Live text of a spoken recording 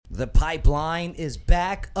The pipeline is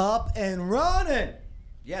back up and running.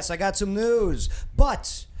 Yes, I got some news.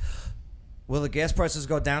 But will the gas prices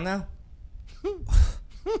go down now?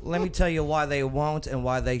 Let me tell you why they won't and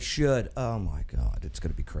why they should. Oh, my God. It's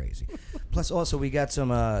going to be crazy. Plus, also, we got some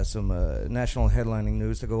national headlining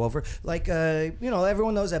news to go over. Like,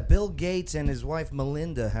 everyone knows that Bill Gates and his wife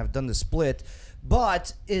Melinda have done the split.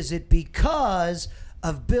 But is it because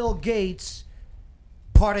of Bill Gates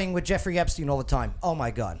partying with Jeffrey Epstein all the time? Oh,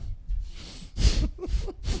 my God.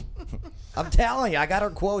 I'm telling you, I got her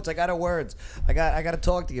quotes, I got her words. I got to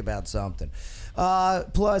talk to you about something.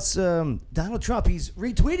 Plus, Donald Trump, he's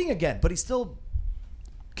retweeting again, but he's still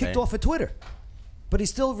kicked off of Twitter. But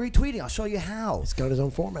he's still retweeting. I'll show you how. He's got his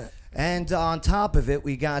own format. And on top of it,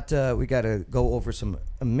 we got to go over some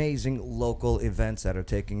amazing local events that are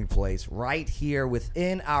taking place right here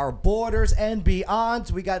within our borders and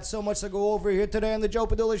beyond. We got so much to go over here today on the Joe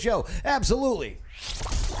Padula Show. Absolutely.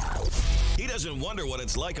 He doesn't wonder what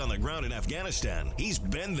it's like on the ground in Afghanistan. He's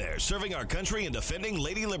been there, serving our country and defending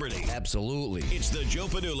Lady Liberty. Absolutely. It's the Joe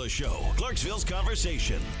Padula Show, Clarksville's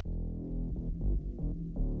Conversation.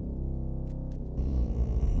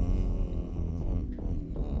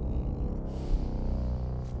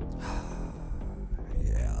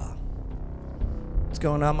 What's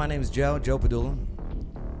going on? My name is Joe Padula.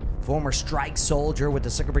 Former strike soldier with the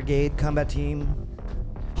 2nd Brigade Combat Team,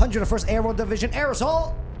 101st Airborne Division, Air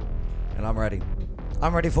Assault. And I'm ready.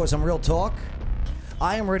 I'm ready for some real talk.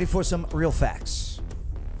 I am ready for some real facts.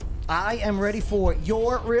 I am ready for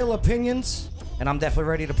your real opinions. And I'm definitely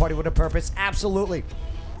ready to party with a purpose. Absolutely.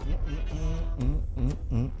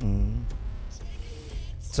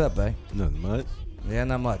 What's up, babe? Nothing much. Yeah,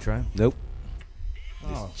 not much, right? Nope.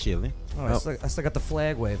 Oh. Just chilling. Oh, I still got the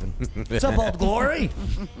flag waving. What's up, Old Glory?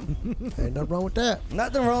 Ain't nothing wrong with that.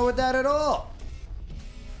 Nothing wrong with that at all.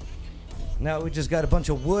 Now we just got a bunch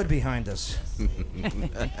of wood behind us.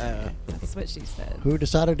 That's what she said. Who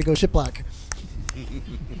decided to go shiplap?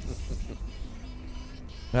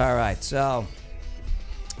 All right, so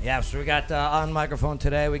we got on microphone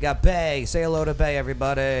today. We got Bay. Say hello to Bay,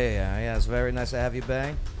 everybody. Yes, very nice to have you,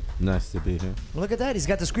 Bay. Nice to be here. Look at that. He's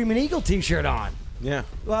got the Screaming Eagle T-shirt on. Yeah.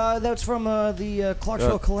 That's from the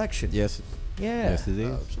Clarksville Collection. Yes. Yeah. Yes, it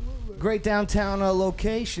is. Great downtown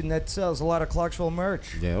location that sells a lot of Clarksville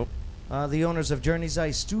merch. Yep. The owners of Journey's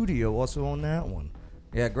Eye Studio also own that one.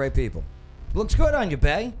 Yeah, great people. Looks good on you,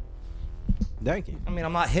 Bay. Thank you. I mean,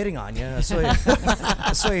 I'm not hitting on you. I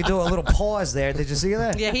saw you do a little pause there. Did you see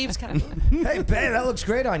that? Yeah, he was kind of. Hey, Bay, that looks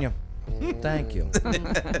great on you. Thank you.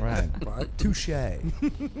 Right. Touche.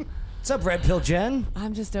 What's up, Red Pill Jen?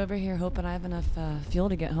 I'm just over here hoping I have enough fuel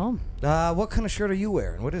to get home. What kind of shirt are you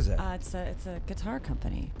wearing? What is that? It's a guitar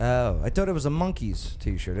company. Oh, I thought it was a Monkees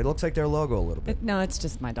T-shirt. It looks like their logo a little bit. No, it's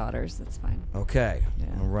just my daughter's. That's fine. Okay. Yeah.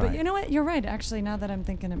 All right. But you know what? You're right. Actually, now that I'm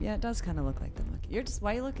thinking of, it does kind of look like the monkey.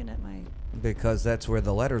 Why are you looking at my? Because that's where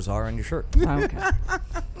the letters are on your shirt. Oh, okay.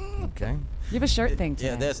 Okay. You have a shirt thing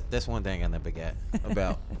today. Yeah, that's one thing I never got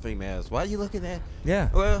about females. Why are you looking at? Yeah.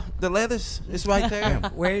 Well, the letters, it's right there.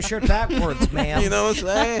 Wear your shirt backwards, ma'am. You know what I'm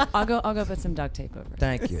saying? I'll go put some duct tape over it.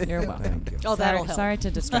 Thank you. You're welcome. Thank you. Oh, that'll help. Sorry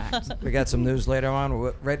to distract. We got some news later on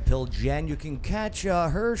with Red Pill Jen. You can catch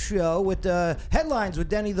her show with Headlines with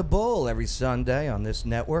Denny the Bull every Sunday on this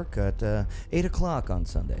network at 8 o'clock on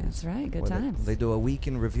Sundays. That's right. Good Where times. They do a week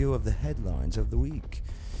in review of the headlines of the week.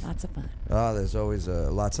 Lots of fun. Oh, there's always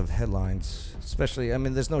lots of headlines, especially, I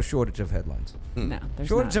mean, there's no shortage of headlines. No, there's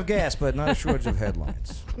Shortage not. of gas, but not a shortage of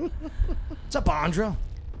headlines. What's up, Andra?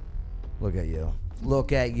 Look at you.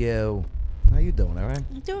 Look at you. How you doing, all right?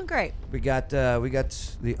 I'm doing great. We got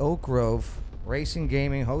the Oak Grove Racing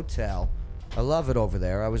Gaming Hotel. I love it over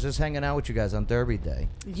there. I was just hanging out with you guys on Derby Day.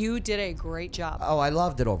 You did a great job. Oh, I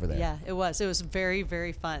loved it over there. Yeah, it was. It was very,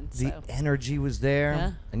 very fun. The energy was there.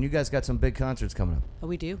 Yeah. And you guys got some big concerts coming up. Oh,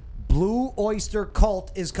 we do. Blue Oyster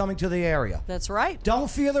Cult is coming to the area. That's right.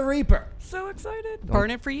 Don't fear the Reaper. So excited.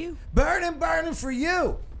 Burning for you. Burning for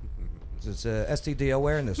you. It's a STD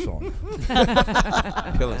awareness song.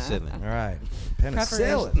 Penicillin. All right.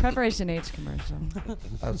 Penicillin. Preparation H commercial.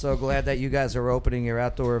 I'm so glad that you guys are opening your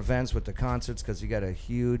outdoor events with the concerts because you got a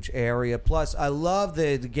huge area. Plus, I love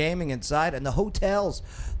the gaming inside and the hotels.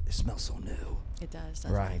 They smell so new. It does.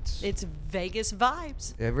 doesn't Right. it? It's Vegas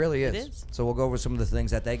vibes. It really is. It is. So we'll go over some of the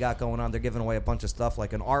things that they got going on. They're giving away a bunch of stuff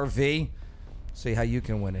like an RV. See how you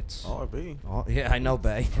can win it. RV. Oh, yeah, I know,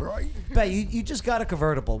 Bay. Right. Bay, you just got a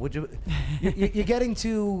convertible. Would you? You're getting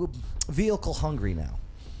too vehicle hungry now.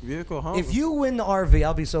 Vehicle hungry. If you win the RV,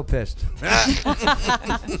 I'll be so pissed.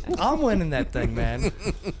 I'm winning that thing, man.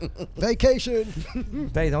 Vacation.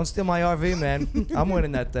 Bay, don't steal my RV, man. I'm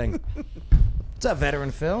winning that thing. What's up, veteran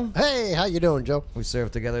Phil? Hey, how you doing, Joe? We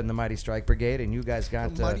served together in the Mighty Strike Brigade, and you guys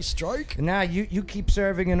got... Mighty Strike? Now, you keep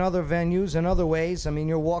serving in other venues and other ways. I mean,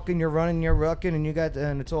 you're walking, you're running, you're rucking,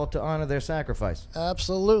 and it's all to honor their sacrifice.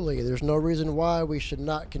 Absolutely. There's no reason why we should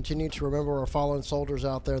not continue to remember our fallen soldiers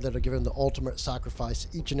out there that are giving the ultimate sacrifice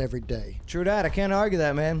each and every day. True that. I can't argue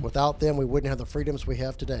that, man. Without them, we wouldn't have the freedoms we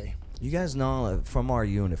have today. You guys know from our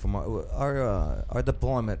unit, from our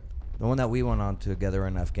deployment, the one that we went on together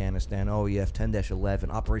in Afghanistan, OEF 10-11,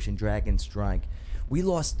 Operation Dragon Strike, we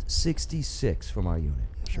lost 66 from our unit.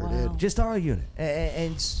 Sure Wow. did. Just our unit.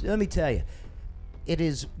 And let me tell you, it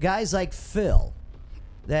is guys like Phil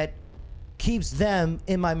that keeps them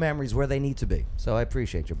in my memories where they need to be. So I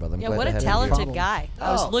appreciate you, brother. I'm Yeah, glad what to a have you talented here. Problem. guy. I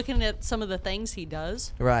Oh. was looking at some of the things he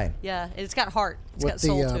does. Right. Yeah, it's got heart. It's With got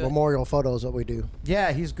soul the to it. memorial photos that we do.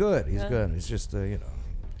 Yeah, he's good. He's Yeah. good. He's just,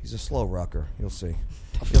 he's a slow rucker. You'll see.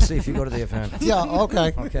 You'll see if you go to the event. Yeah,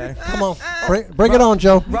 okay. Okay. Come on. Bring it on,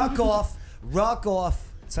 Joe. Rock off. Rock off.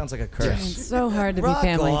 Sounds like a curse. It's so hard to be Rock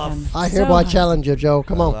family off. again. I So hereby hard. challenge you, Joe.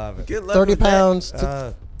 Come I on. love it. Good luck 30 with that. pounds,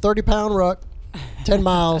 30-pound ruck, 10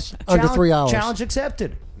 miles, under Challenge- 3 hours. Challenge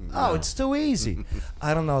accepted. Oh, it's too easy.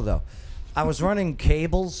 I don't know, though. I was running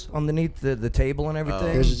cables underneath the table and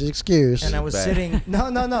everything. Here's his excuse. And I was Back. sitting.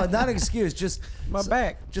 No, not an excuse. Just My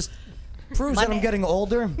back. Just proves that I'm getting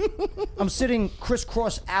older. I'm sitting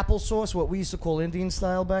crisscross applesauce, what we used to call Indian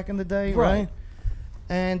style back in the day, right?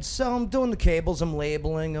 And so I'm doing the cables. I'm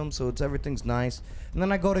labeling them, so everything's nice. And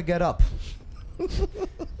then I go to get up,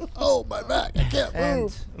 Oh, my back. I can't and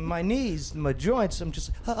move. my knees, my joints. I'm just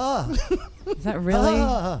Is that really,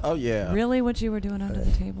 Oh yeah. really what you were doing under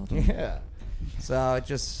the table? yeah. So it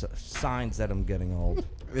just signs that I'm getting old.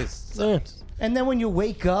 It's, Yeah. And then when you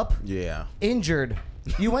wake up yeah. injured,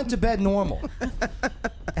 you went to bed normal,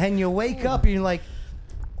 and you wake up and you're like,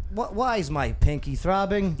 "What? Why is my pinky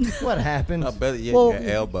throbbing? What happened?" I bet you Well-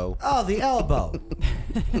 your elbow. Oh, the elbow.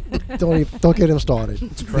 Don't get him started.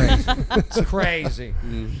 It's crazy. It's crazy.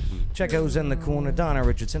 Check out who's in the corner. Donna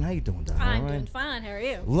Richardson. How you doing, Donna? I'm All right? doing fine. How are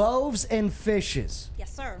you? Loaves and fishes.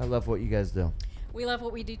 Yes, sir. I love what you guys do. We love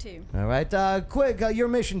what we do too. All right, quick, your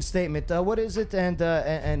mission statement. What is it, and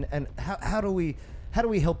how do we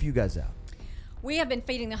help you guys out? We have been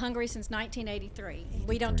feeding the hungry since 1983.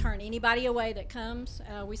 We don't turn anybody away that comes.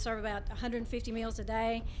 We serve about 150 meals a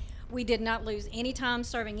day. We did not lose any time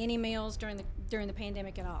serving any meals during the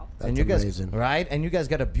pandemic at all. and That's you guys, amazing. right? And you guys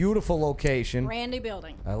got a beautiful location. Brand new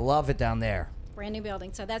building. I love it down there. Brand new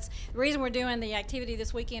building. So that's the reason we're doing the activity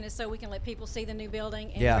this weekend is so we can let people see the new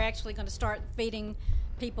building. And Yeah. we're actually going to start feeding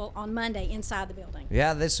people on Monday inside the building.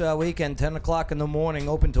 Yeah, this weekend, 10 o'clock in the morning,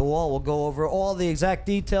 open to all. We'll go over all the exact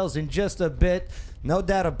details in just a bit. No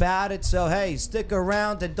doubt about it. So, hey, stick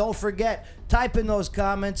around. And don't forget, type in those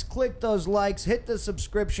comments, click those likes, hit the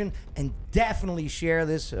subscription, and definitely share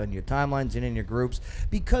this on your timelines and in your groups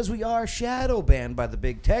because we are shadow banned by the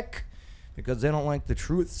big tech because they don't like the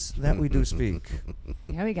truths that we do speak.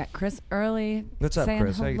 Yeah, we got Chris Early. What's up, saying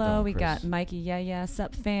Chris? How you hello. doing, We Chris? got Mikey Yeah,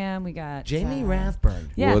 sup fam. We got Jamie Rathburn.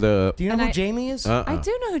 Yeah. What up? Do you know And who I- Jamie is? I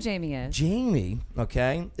do know who Jamie is. Jamie,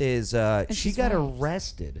 okay, is she she's got right.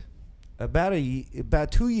 arrested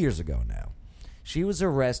about 2 years ago now. She was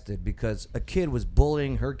arrested because a kid was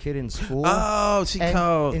bullying her kid in school. Oh, she and,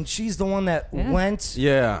 called. and she's the one that Yeah. went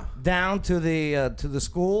Yeah. down to the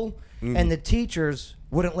school, and the teachers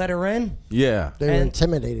wouldn't let her in. Yeah. They were And-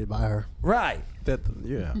 intimidated by her. Right,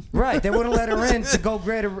 Yeah. right. They wouldn't let her in to go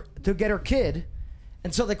get her kid,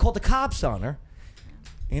 and so they called the cops on her.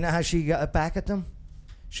 You know how she got back at them?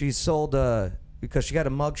 She sold because she got a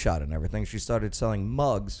mug shot and everything. She started selling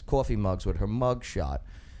mugs, coffee mugs with her mug shot.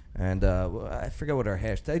 And I forget what her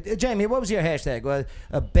hashtag. Jamie, what was your hashtag?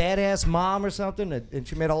 A badass mom or something? And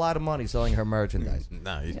she made a lot of money selling her merchandise.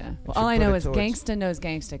 Nice. Yeah. Well, She all I put know it is towards- Gangsta knows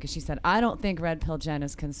Gangsta because she said, I don't think Red Pill Jen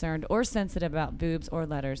is concerned or sensitive about boobs or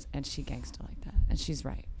letters, and she gangsta like that. And she's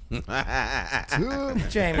right.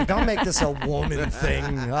 Jamie, don't make this a woman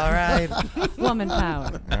thing, all right? Woman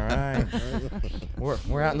power. All right.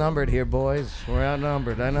 We're outnumbered here, boys. We're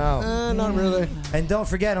outnumbered, I know. Not really. And don't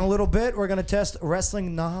forget, in a little bit, we're going to test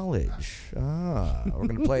wrestling knowledge. We're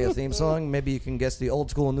going to play a theme song. Maybe you can guess the old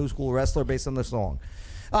school and new school wrestler based on the song.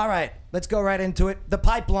 All right, let's go right into it. The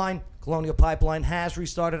Pipeline, Colonial Pipeline, has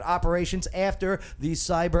restarted operations after the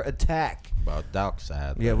cyber attack. About dark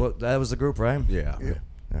side. Yeah, well, that was the group, right? Yeah.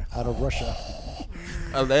 Out of Russia.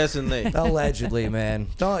 Allegedly. Allegedly, man.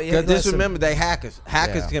 Don't Because just listen. remember, they hackers.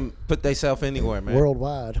 Hackers Yeah. can put themselves anywhere, man.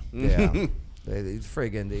 Worldwide. Yeah. they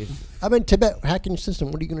friggin' I'm in Tibet hacking your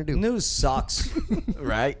system. What are you going to do? news sucks.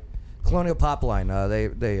 Right? Colonial Pipeline. They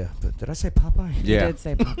did I say Popeye? You Yeah. did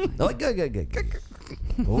say Popeye. Oh, good.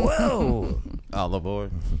 Whoa. Olive oil.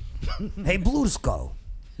 Hey, Blusko.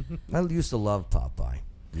 I used to love Popeye.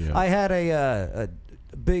 Yeah. I had a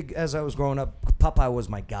big, as I was growing up, Popeye was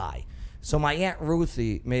my guy. So my Aunt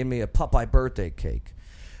Ruthie made me a Popeye birthday cake.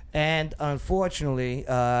 And unfortunately,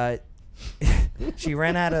 she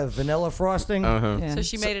ran out of vanilla frosting. Yeah. So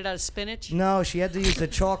she made it out of spinach. No, she had to use the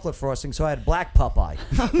chocolate frosting, so I had black Popeye.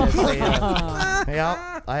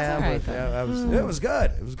 Yeah, I have. right, It was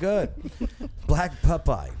good. It was good. Black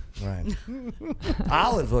Popeye. Right.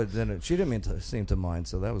 Olive was in it. She didn't seem to mind,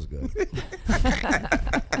 so that was good.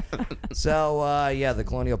 So, yeah, the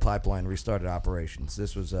Colonial Pipeline restarted operations.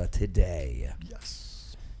 This was today.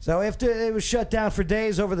 Yes. So after it was shut down for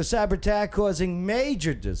days over the cyber attack, causing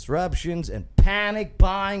major disruptions and panic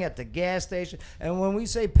buying at the gas station. And when we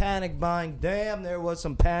say panic buying, damn, there was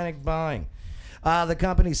some panic buying. The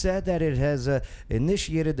company said that it has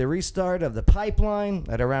initiated the restart of the pipeline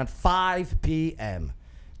at around 5 p.m.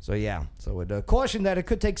 So, yeah. So it cautioned that it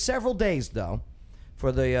could take several days, though,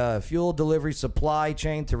 for the fuel delivery supply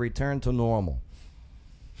chain to return to normal.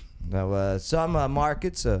 Now, some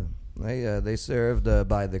markets... They served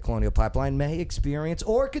by the Colonial Pipeline may experience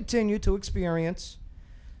or continue to experience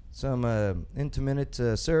some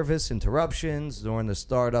intermittent service interruptions during the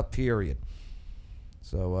startup period.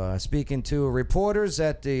 So speaking to reporters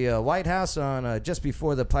at the White House on just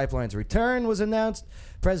before the pipeline's return was announced,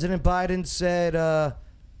 President Biden said,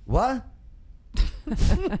 what?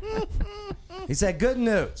 He said good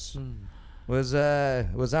news. Was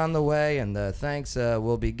on the way, and thanks,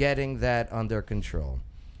 we'll be getting that under control.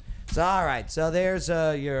 So, all right, so there's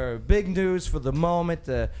your big news for the moment.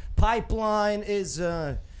 The pipeline is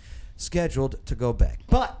scheduled to go back.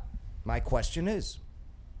 But my question is,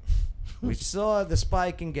 we saw the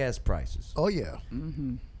spike in gas prices. Oh, yeah.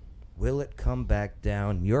 Mm-hmm. Will it come back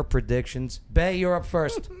down? Your predictions? Bay, you're up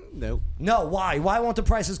first. Nope. No, why? Why won't the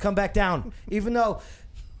prices come back down? Even though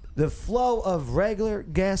the flow of regular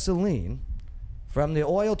gasoline from the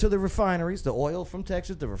oil to the refineries, the oil from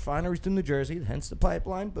Texas, the refineries to New Jersey, hence the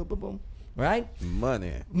pipeline, boom, boom, boom, right?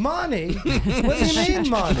 Money. Money? What do you mean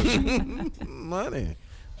money? Money.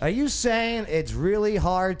 Are you saying it's really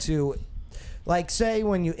hard to, like, say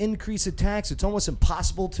when you increase a tax, it's almost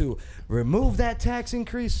impossible to remove that tax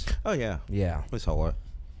increase? Oh, yeah. Yeah. It's hard.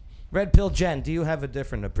 Red Pill Jen, do you have a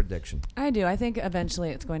different prediction? I do. I think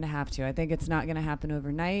eventually it's going to have to. I think it's not going to happen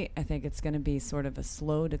overnight. I think it's going to be sort of a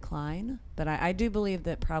slow decline. But I do believe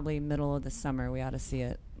that probably middle of the summer we ought to see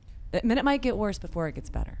it. I mean, it might get worse before it gets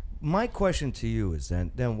better. My question to you is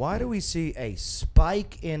then why do we see a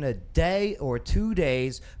spike in a day or 2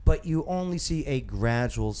 days, but you only see a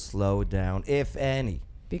gradual slowdown, if any?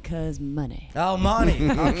 Because money. Oh, money.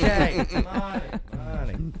 Okay.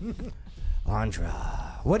 money.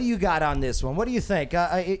 Andra, what do you got on this one? What do you think?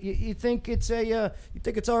 You think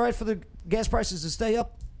it's all right for the gas prices to stay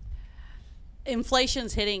up?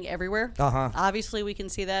 Inflation's hitting everywhere. Uh-huh. Obviously, we can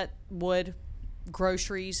see that. Wood,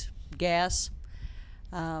 groceries, gas.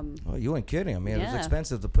 Oh, you ain't kidding. I mean, it was Yeah.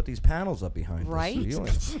 expensive to put these panels up behind us. Right. You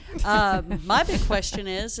ain't- My big question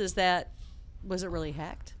is that was it really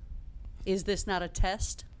hacked? Is this not a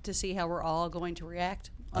test to see how we're all going to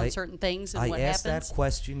react on certain things and I what asked happens? that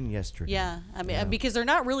question yesterday. Yeah, I mean, Yeah. because they're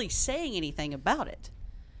not really saying anything about it.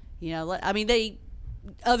 You know, I mean, they,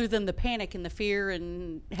 other than the panic and the fear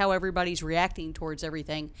and how everybody's reacting towards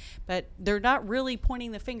everything, but they're not really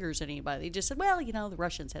pointing the fingers at anybody. They just said, well, you know, the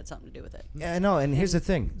Russians had something to do with it. Yeah, I know. And here's the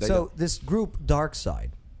thing. They So don't. this group,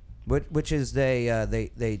 Darkside, which is they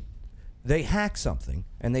hack something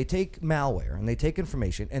and they take malware and they take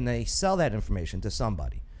information and they sell that information to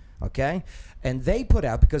somebody. Okay, and they put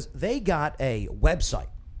out because they got a website.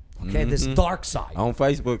 Okay, this dark side. On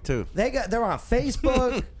Facebook, too. They're on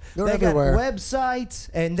Facebook. They're they everywhere. got websites,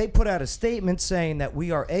 and they put out a statement saying that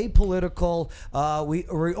we are apolitical. We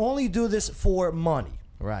only do this for money.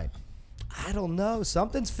 Right. I don't know.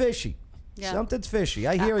 Something's fishy. Yeah. Something's fishy.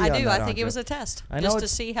 I hear you. I on do. that, I think it Andrea. was a test, I know just to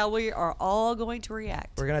it's- see how we are all going to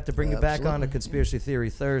react. We're gonna have to bring you back on a Absolutely. conspiracy theory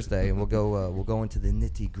Thursday, and we'll go into the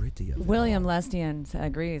nitty gritty of it. William Lestian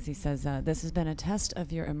agrees. He says, this has been a test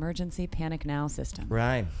of your emergency panic now system.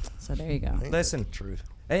 Right. So there you go. Ain't Listen. that the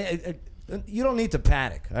truth. You don't need to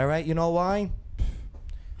panic. All right. You know why?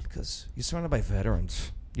 Because you're surrounded by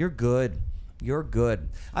veterans. You're good. You're good.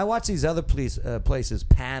 I watch these other places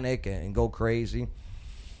panic and go crazy.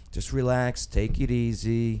 Just relax. Take it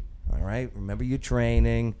easy. All right. Remember your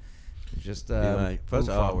training. Just Right. move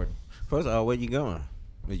forward. First of all, where you going?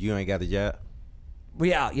 You ain't got a job?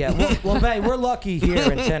 Well, yeah. Well, Bay, we're lucky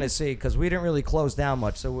here in Tennessee because we didn't really close down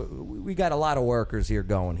much, so we got a lot of workers here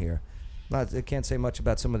going here. I can't say much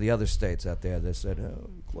about some of the other states out there that said,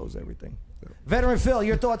 close everything. Veteran Phil,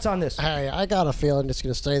 your thoughts on this? Hey, I got a feeling it's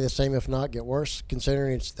going to stay the same, if not get worse,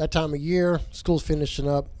 considering it's that time of year. School's finishing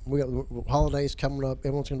up. We got holidays coming up.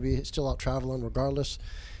 Everyone's going to be still out traveling regardless.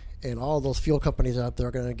 And all those fuel companies out there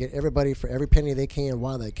are going to get everybody for every penny they can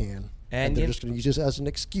while they can. And they're just going to use this as an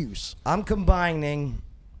excuse. I'm combining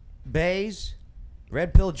Bays,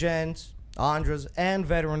 Red Pill Jen's, Andra's, and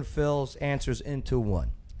Veteran Phil's answers into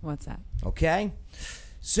one. What's that? Okay?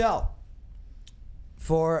 So,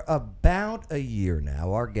 for about a year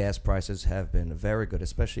now, our gas prices have been very good,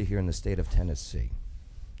 especially here in the state of Tennessee.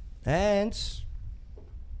 And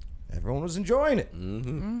everyone was enjoying it.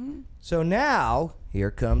 So now,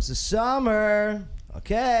 here comes the summer.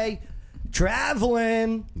 Okay?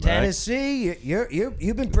 Traveling, Tennessee,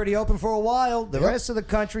 you've been pretty open for a while. The rest of the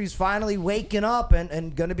country's finally waking up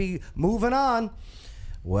and going to be moving on.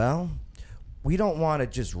 Well, we don't want to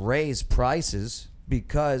just raise prices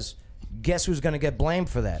because guess who's going to get blamed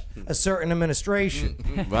for that? A certain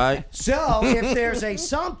administration. Right. So if there's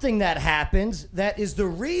something that happens that is the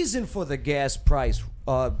reason for the gas price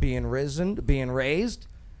being raised,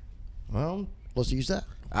 well, let's use that.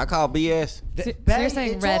 I call BS. So you're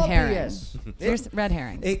saying it's red all herring. BS. Red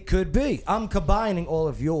herring. It could be. I'm combining all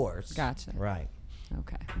of yours. Gotcha. Right.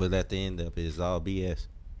 Okay. But at the end of it, it's all BS.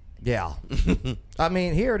 Yeah. I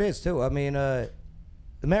mean, here it is, too. I mean,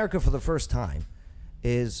 America, for the first time,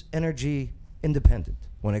 is energy independent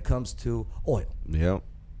when it comes to oil. Yep.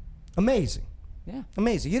 Amazing. Yeah.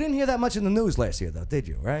 Amazing. You didn't hear that much in the news last year, though, did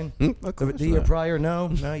you, right? Of course The year not. prior, no,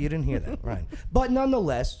 you didn't hear that, right? But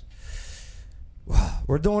nonetheless,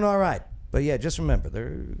 we're doing all right. But yeah, just remember,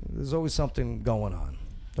 there's always something going on.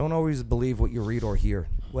 Don't always believe what you read or hear,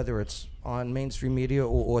 whether it's on mainstream media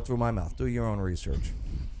or through my mouth. Do your own research.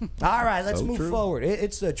 All right, let's move forward.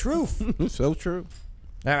 It's the truth. So true.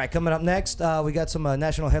 All right, coming up next, we got some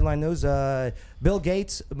national headline news. Bill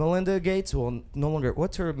Gates, Melinda Gates, will no longer.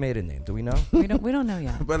 What's her maiden name? Do we know? We don't know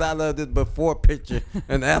yet. But I love this before picture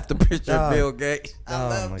and after picture of Bill Gates. I Oh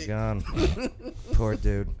loved my it. God, poor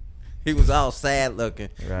dude. He was all sad looking.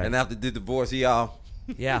 Right. And after the divorce, he all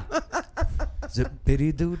Yeah.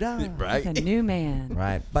 Zippity doo dah. right. He's a new man.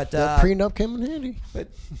 Right, but That prenup came in handy.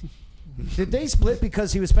 did they split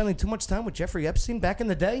because he was spending too much time with Jeffrey Epstein back in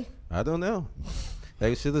the day? I don't know.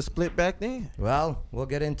 They should have split back then. Well, we'll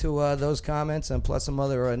get into those comments and plus some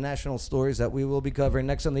other national stories that we will be covering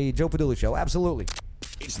next on the Joe Padula Show. Absolutely.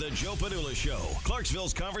 It's the Joe Padula Show,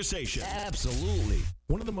 Clarksville's conversation. Absolutely.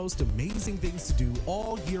 One of the most amazing things to do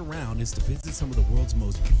all year round is to visit some of the world's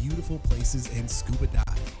most beautiful places and scuba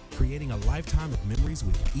dive, creating a lifetime of memories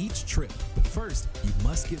with each trip. But first, you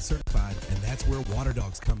must get certified, and that's where Water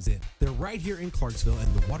Dogs comes in. They're right here in Clarksville,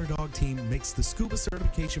 and the Water Dog team makes the scuba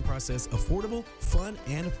certification process affordable, fun,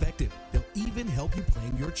 and effective. They'll even help you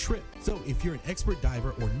plan your trip. So if you're an expert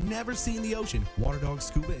diver or never seen the ocean, Water Dogs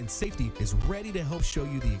Scuba and Safety is ready to help show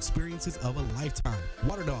you the experiences of a lifetime.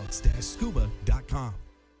 waterdogs-scuba.com.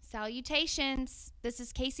 Salutations! This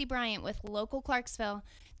is Casey Bryant with Local Clarksville.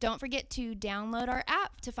 Don't forget to download our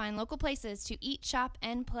app to find local places to eat, shop,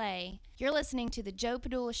 and play. You're listening to The Joe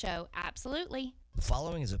Padula Show. Absolutely. The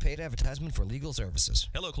following is a paid advertisement for legal services.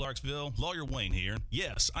 Hello, Clarksville. Lawyer Wayne here.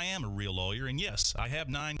 Yes, I am a real lawyer, and yes, I have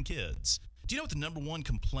 9 kids. Do you know what the number one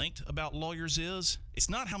complaint about lawyers is? It's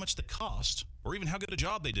not how much they cost or even how good a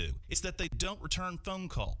job they do. It's that they don't return phone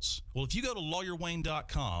calls. Well, if you go to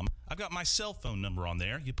lawyerwayne.com, I've got my cell phone number on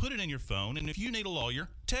there. You put it in your phone, and if you need a lawyer,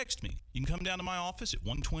 text me. You can come down to my office at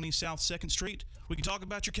 120 South 2nd Street. We can talk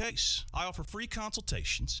about your case. I offer free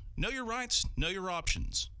consultations. Know your rights, know your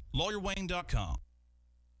options. lawyerwayne.com.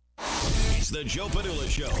 It's the Joe Padula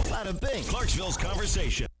Show. Bada bing. Clarksville's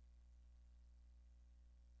conversation.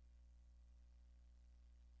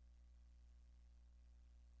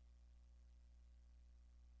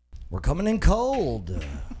 We're coming in cold.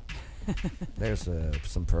 There's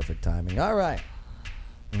some perfect timing. All right.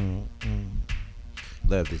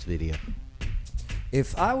 Love this video.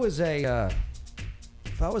 If I was an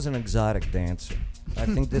exotic dancer, I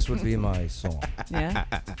think this would be my song. Yeah?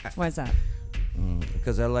 Why is that?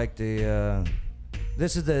 Because I like the.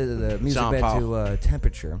 This is the music Sean bed Paul. to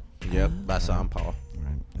Temperature. Yep, by Sean Paul.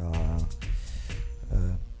 Right.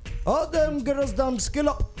 All them girls done skill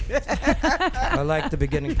up. I like the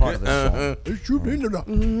beginning part of the song.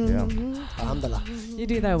 Yeah. Alhamdulillah. You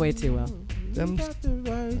do that way too well. Them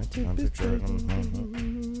temperature.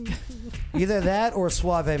 Either that or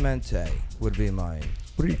Suavemente would be my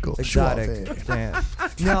Rico exotic Suave. dance.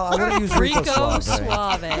 No, I wouldn't use Rico, Rico Suave.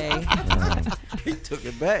 Suave. He took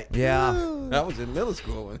it back. Yeah. I was in middle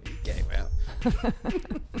school when he came out.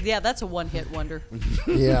 Yeah, that's a one-hit wonder.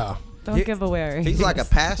 Yeah. Don't give away where He's like a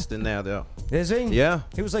pastor now, though. Is he? Yeah.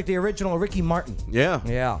 He was like the original Ricky Martin. Yeah.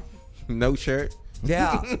 Yeah. No shirt.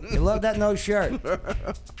 Yeah. You love that no shirt.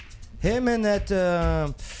 Him and that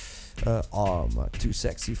I'm too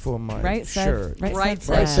sexy for my Right shirt. said, Right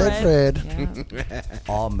said said Fred. Fred.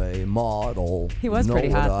 Yeah. I'm a model. He was Know pretty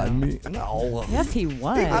what hot, I though. mean? No. Yes, he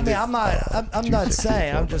was. I mean, I'm not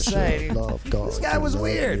saying. I'm just saying. Love God, This guy was love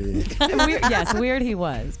weird. me. weird, yes, weird he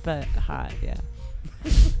was, but hot, yeah.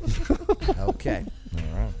 Okay.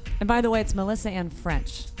 All right. And by the way, it's Melissa Ann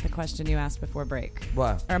French, the question you asked before break.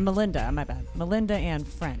 What? Or Melinda, my bad. Melinda Ann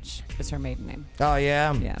French is her maiden name. Oh,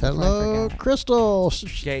 yeah. Yeah. before I Hello, forget. Crystal.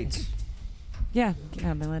 Gates. Yeah,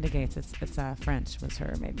 Melinda Gates. It's French was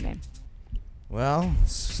her maiden name. Well,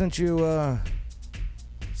 since you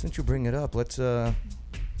bring it up, let's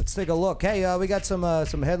take a look. Hey, we got some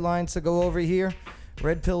headlines to go over here.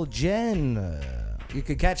 Red Pill Jen. You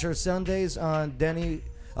can catch her Sundays on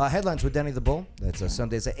Headlines with Denny the Bull. That's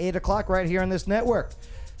Sundays at 8 o'clock right here on this network.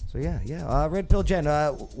 So, yeah. Red Pill Jen,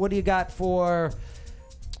 what do you got for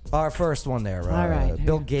our first one there? All right.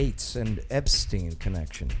 Bill Gates and Epstein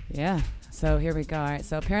connection. Yeah. So here we go. All right.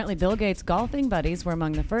 So apparently Bill Gates' golfing buddies were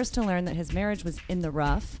among the first to learn that his marriage was in the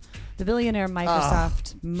rough. The billionaire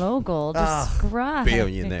Microsoft mogul described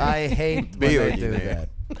Billionaire. I hate when they do Billionaire.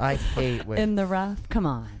 that. I hate when in the rough. Come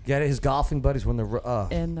on. get it. His golfing buddies when they're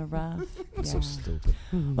In the rough. so Yeah. stupid.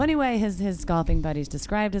 Well, anyway, his golfing buddies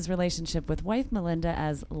described his relationship with wife Melinda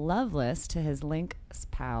as loveless to his Lynx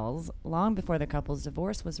pals long before the couple's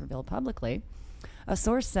divorce was revealed publicly. A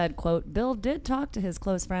source said, quote, Bill did talk to his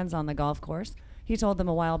close friends on the golf course. He told them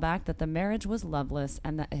a while back that the marriage was loveless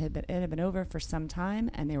and that it had been over for some time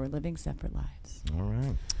and they were living separate lives. All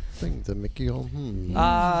right. Think the Mickey on.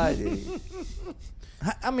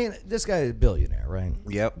 I mean, this guy is a billionaire, right?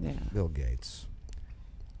 Yep. Yeah. Bill Gates.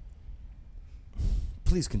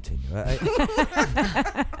 Please continue.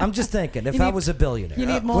 I'm just thinking, if I was a billionaire, you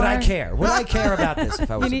need would I more? care? Would I care about this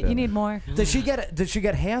if I was a billionaire? You need more? Did she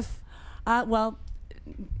get half? Well,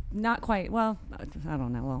 not quite. Well, I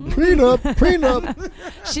don't know. Well,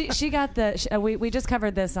 Prenup. she got the. We just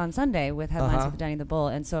covered this on Sunday with Headlines Uh-huh. with Danny the Bull,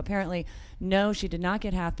 and so apparently, no, she did not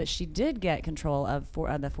get half, but she did get control of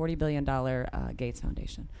the $40 billion Gates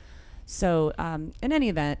Foundation. So, in any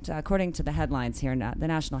event, according to the headlines here, the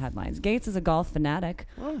national headlines, Gates is a golf fanatic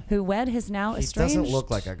who wed his now He estranged. doesn't look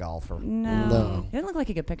like a golfer. No, he doesn't look like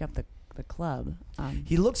he could pick up the club.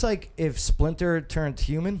 He looks like if Splinter turned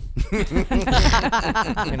human. You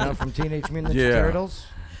know, from Teenage Mutant Ninja Turtles.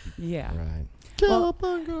 Yeah. Right.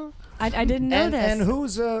 Cowabunga. I didn't know And, this. and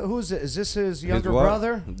who's is this his younger what?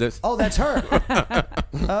 brother? This- Oh, that's her.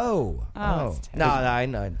 Oh. it's No, I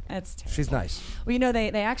know. That's terrible. She's nice. Well, you know, they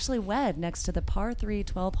actually wed next to the par 3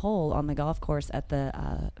 12 hole on the golf course at the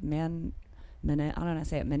I don't know how to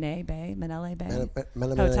say it, Manele Bay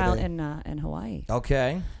Manele Hotel Bay. in Hawaii.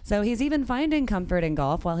 Okay. So he's even finding comfort in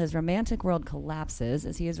golf while his romantic world collapses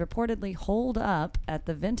as he is reportedly holed up at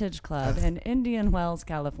the Vintage Club in Indian Wells,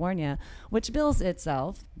 California, which bills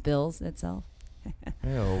itself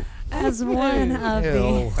Ew. as one of Ew.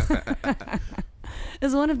 the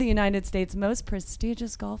is one of the United States' most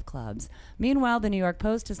prestigious golf clubs. Meanwhile, the New York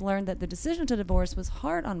Post has learned that the decision to divorce was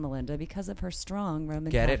hard on Melinda because of her strong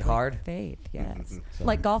Roman Get it, Catholic hard? faith. Yes,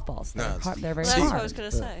 like golf balls. They're, they're very That's hard. what I was going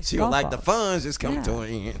to say. She Golf would like the balls. funds just come Yeah. to an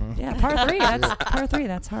end. Yeah, par 3. That's par 3.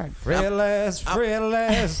 That's hard. Fearless.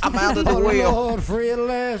 I'm out of the Oh, wheel. Lord,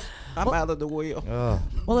 fearless. I'm out of the wheel.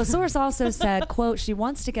 Well, a source also said, quote, she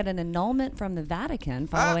wants to get an annulment from the Vatican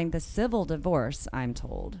following the civil divorce, I'm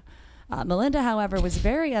told. Melinda, however, was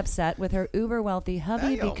very upset with her uber-wealthy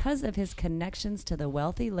hubby Damn. because of his connections to the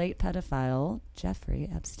wealthy late pedophile Jeffrey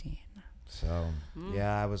Epstein. So,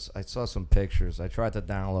 yeah, I saw some pictures. I tried to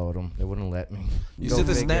download them. They wouldn't let me. You Go should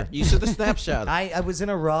have figure. You should have snapshot. I was in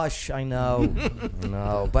a rush. I know. I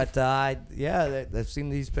know. But, yeah, I've seen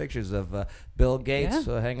these pictures of Bill Gates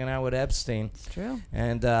hanging out with Epstein. It's true.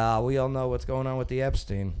 And we all know what's going on with the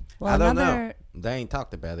Epstein. Well, I don't another, know. They ain't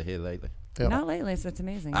talked about it here lately. Yeah. Not lately, so it's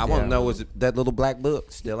amazing. I won't know is that little black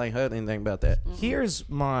book. Still ain't heard anything about that. Here's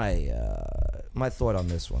my my thought on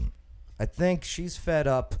this one. I think she's fed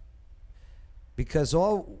up because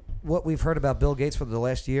all what we've heard about Bill Gates for the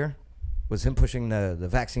last year was him pushing the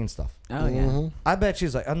vaccine stuff. Oh yeah. I bet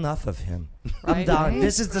she's like, enough of him. I'm Right. done. Right.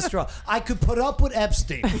 This is the straw. I could put up with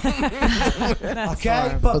Epstein.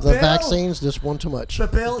 Okay, But the Bill, vaccines, just one too much.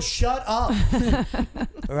 But Bill, shut up.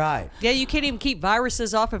 Right. Yeah, you can't even keep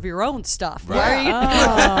viruses off of your own stuff. Right. Why are you-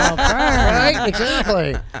 Oh, burn. Right?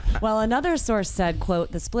 Exactly. Well, another source said,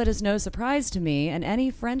 quote, "The split is no surprise to me, and any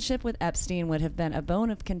friendship with Epstein would have been a bone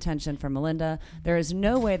of contention for Melinda. There is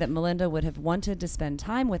no way that Melinda would have wanted to spend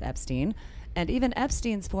time with Epstein." And even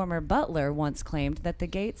Epstein's former butler once claimed that the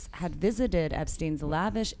Gates had visited Epstein's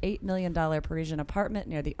lavish $8 million Parisian apartment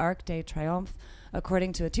near the Arc de Triomphe,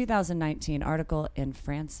 according to a 2019 article in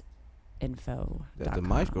France Info. That's the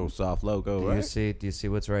Microsoft logo, right? Do you see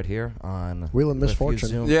what's right here on Wheel of if you Misfortune.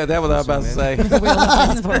 zoom- Yeah, that's what I was about to zoom say. in. Wheel of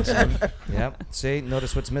Misfortune. Yep. See,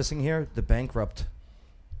 notice what's missing here? The bankrupt.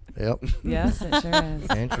 Yep. Yes, it sure is.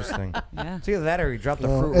 Interesting. Yeah. It's either that or he dropped the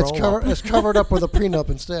No, fruit it's, roll. it's covered up with a prenup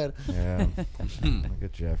instead. Yeah. Look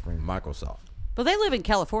at Jeffrey. Microsoft. Well, they live in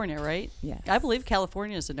California, right? Yes. I believe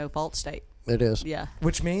California is a no-fault state. It is. Yeah.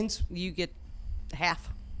 Which means? You get half.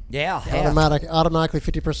 Yeah. half. Automatically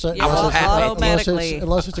 50%. Yeah, automatically.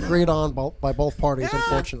 Unless it's agreed on by both parties,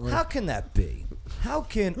 unfortunately. How can that be? How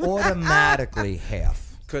can automatically half?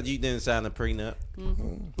 Because you didn't sign a prenup.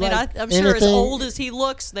 And Like I'm sure as anything- old as he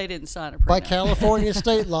looks, they didn't sign a prenup. By California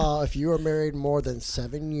state law, if you are married more than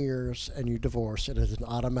 7 years and you divorce, it is an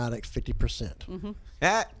automatic 50%.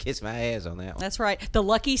 Ah, kiss my ass on that one. That's right. The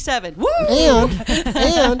lucky 7. Woo!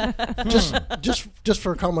 And just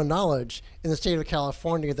for common knowledge, in the state of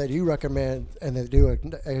California, they do recommend and they do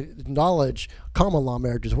acknowledge common law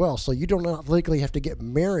marriage as well. So you do not legally have to get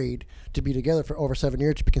married to be together for over 7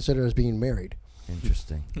 years to be considered as being married.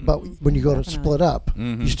 Interesting. But when you go to Definitely. split up,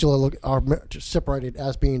 you still are separated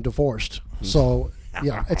as being divorced. So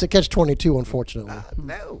yeah, it's a catch-22, unfortunately.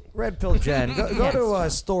 No. Red Pill Jen, go Yes. to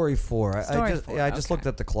story 4. Story I 4, just okay. looked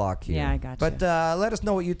at the clock here. Yeah, I got But let us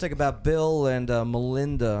know what you think about Bill and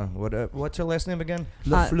Melinda. What's her last name again?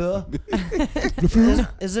 Lafleur.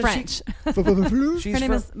 Isn't French. She's Her name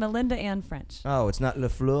from- is Melinda Ann French. Oh, it's not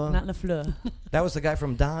Lafleur. Not Lafleur. That was the guy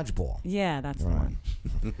from Dodgeball. Yeah, that's the one.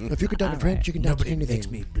 If you could dance All French, right. you can dance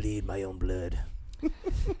anything. bleed my own blood.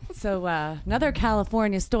 So another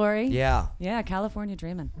California story. Yeah. Yeah, California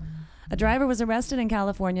dreaming. A driver was arrested in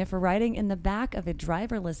California for riding in the back of a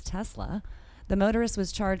driverless Tesla. The motorist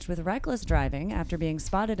was charged with reckless driving after being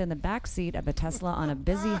spotted in the back seat of a Tesla on a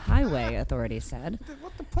busy highway, authorities said.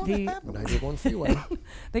 The 91 freeway.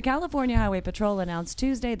 The California Highway Patrol announced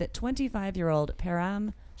Tuesday that 25-year-old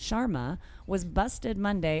Param Sharma was busted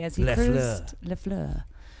Monday as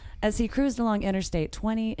he cruised along Interstate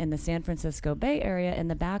 20 in the San Francisco Bay Area in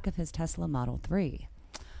the back of his Tesla Model 3.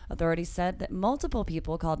 Authorities said that multiple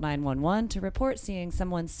people called 911 to report seeing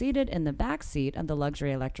someone seated in the back seat of the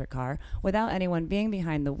luxury electric car without anyone being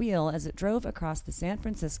behind the wheel as it drove across the San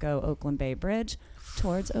Francisco-Oakland Bay Bridge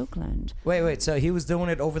towards Oakland. Wait. So he was doing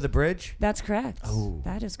it over the bridge? That's correct. Oh.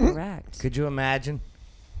 That is correct. Could you imagine?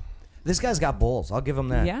 This guy's got balls. I'll give him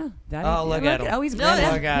that. Yeah. Oh, look at him. Oh, he's No,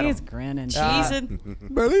 grinning. look at He's him. grinning.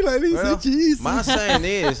 Cheesing. Belly ladies Well, and cheese. my saying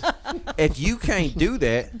is, if you can't do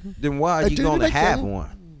that, then why are you do going to like have that.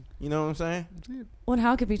 one? You know what I'm saying? Well,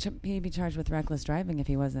 how could he be charged with reckless driving if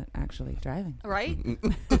he wasn't actually driving? Right?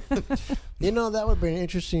 You know, that would be an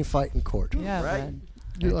interesting fight in court. Yeah, Right.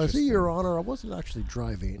 bud. I see, Your Honor, I wasn't actually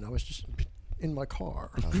driving. I was just in my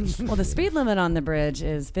car. Well, the speed limit on the bridge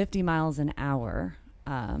is 50 miles an hour,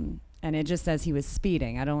 and it just says he was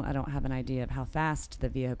speeding. I don't have an idea of how fast the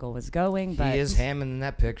vehicle was going, but He is hamming in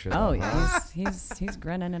that picture. Oh though. yeah, he's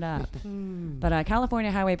grinning it up. But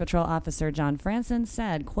California Highway Patrol officer John Franson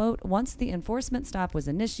said, "quote Once the enforcement stop was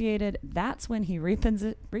initiated, that's when he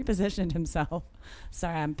repositioned himself.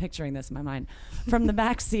 Sorry, I'm picturing this in my mind. From the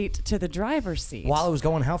back seat to the driver's seat. While it was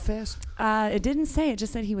going how fast? It didn't say. It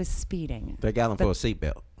just said he was speeding. They got him for a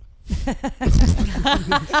seatbelt.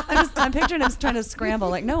 I'm picturing him trying to scramble.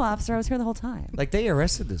 Like, no, officer, I was here the whole time. Like they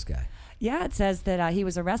arrested this guy. Yeah, it says that he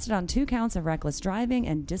was arrested on 2 counts of reckless driving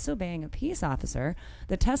and disobeying a peace officer.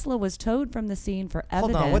 The Tesla was towed from the scene for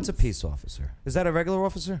evidence. Hold on, what's a peace officer? Is that a regular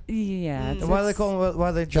officer? Yeah. And why are they calling? Why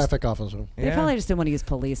are they just Traffic officer. They Yeah. probably just didn't want to use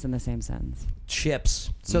police in the same sentence.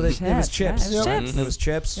 Chips? So it was Chips, chips. yeah, it was chips. It was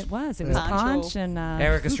chips. It was. It was Poncho. Ponch and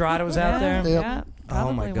Eric Estrada was out there. Yep. Yeah,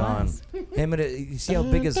 Oh my probably God! was. Him and you see how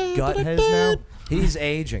big his gut is now? He's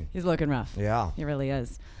aging. He's looking rough. Yeah. He really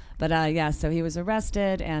is. But so he was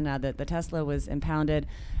arrested, and the Tesla was impounded.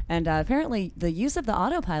 And apparently, the use of the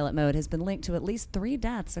autopilot mode has been linked to at least 3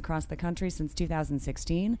 deaths across the country since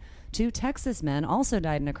 2016. 2 Texas men also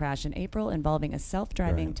died in a crash in April involving a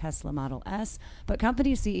self-driving Tesla Model S. But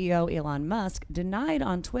company CEO Elon Musk denied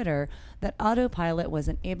on Twitter that autopilot was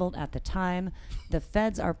enabled at the time. The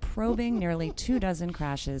feds are probing nearly 24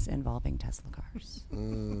 crashes involving Tesla cars.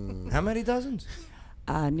 How many dozens?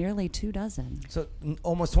 Nearly 24. So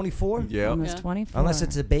almost 24? Yeah. Almost 24. Unless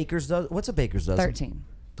it's a baker's dozen. What's a baker's dozen? 13.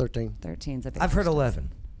 13. 13's a big I've heard dozen.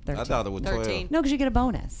 11. 13. I thought it was 13. 12. No, because you get a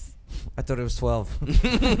bonus. I thought it was 12.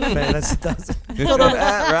 Man, that's a dozen.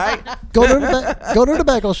 Right? Go to the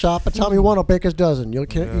bagel shop and tell me one will baker's dozen. You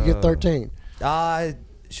get 13.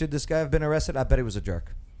 Should this guy have been arrested? I bet he was a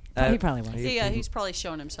jerk. He probably was. He's probably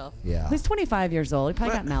showing himself. Yeah. He's 25 years old. He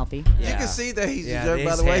probably got mouthy. You Yeah. can see that he's Yeah, a jerk by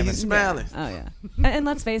he's the way hamming. he's smiling. Oh, yeah. And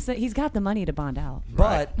let's face it, he's got the money to bond out.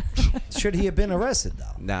 But should he have been arrested,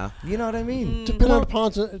 though? Nah. You know what I mean?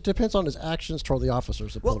 It depends on his actions toward the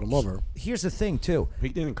officers that pulled him over. Here's the thing, too. He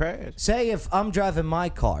didn't crash. Say if I'm driving my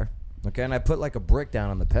car, okay, and I put like a brick down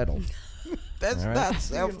on the pedal. That's All right. not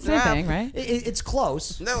Same self-driving. thing, right? It's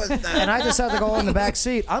close. No, it's not. And I decide to go in the back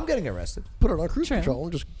seat. I'm getting arrested. Put it on cruise True. control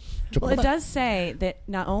and just jump Well, on it the back. does say that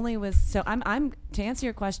not only was so. I'm to answer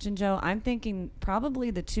your question, Joe. I'm thinking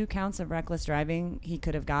probably the 2 counts of reckless driving he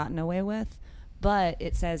could have gotten away with, but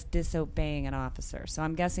it says disobeying an officer. So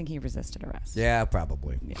I'm guessing he resisted arrest. Yeah,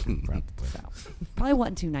 probably. Probably. So probably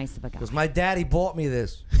wasn't too nice of a guy. Because my daddy bought me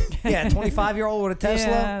this. Yeah, 25-year-old with a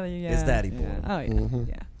Tesla. His daddy bought it. Oh yeah, Mm-hmm.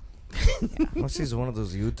 yeah. Well, she's one of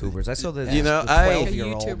those YouTubers. I saw this. You know, the I-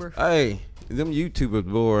 12-year-old. YouTuber. Hey, them YouTubers,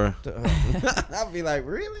 boy. I'd be like,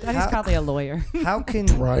 really? He's probably a lawyer. How can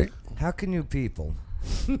Right. How can you people?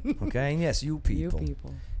 Okay, and yes, you people. You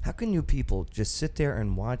people. How can you people just sit there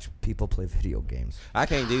and watch people play video games? I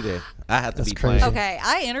can't do that. I have to That's be crazy. playing. Okay,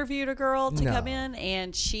 I interviewed a girl to No. come in,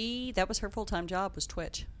 and that was her full-time job was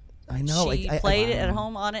Twitch. I know. She played it at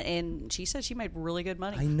home on it, and she said she made really good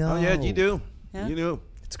money. I know. Oh, yeah, you do. Yeah. You do.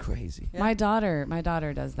 It's crazy. Yeah. My daughter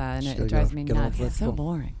does that, and Just it gotta drives go- me get on nuts. It's so flexible.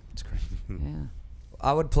 boring. It's crazy. Yeah.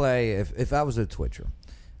 I would play if I was a Twitcher.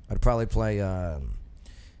 I'd probably play.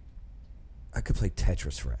 I could play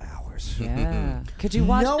Tetris for hours. Yeah. Could you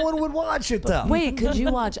watch? No one would watch it though. Wait, could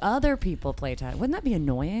you watch other people play Tetris? Wouldn't that be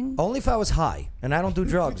annoying? Only if I was high, and I don't do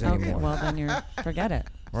drugs Okay, anymore. well then forget it.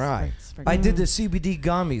 Right. Forget I it. did the CBD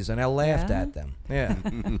gummies, and I laughed Yeah? at them. Yeah.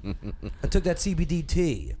 I took that CBD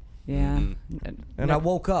tea, Yeah. and no, I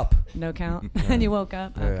woke up. no count, and you woke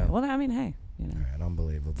up. Okay. Yeah. Well, I mean, hey, you know, Right,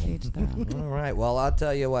 unbelievable. to each their own. All right. Well, I'll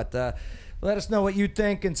tell you what. Let us know what you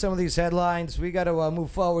think in some of these headlines. We got to move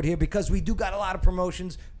forward here because we do got a lot of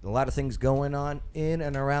promotions, a lot of things going on in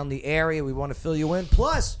and around the area. We want to fill you in.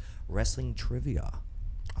 Plus, wrestling trivia.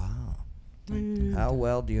 How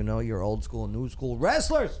well do you know your old school and new school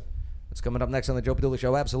wrestlers? That's coming up next on the Joe Padula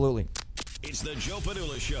Show. Absolutely. It's the Joe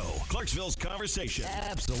Padula Show, Clarksville's conversation.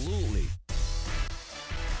 Absolutely.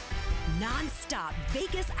 Non-stop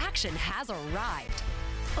Vegas action has arrived.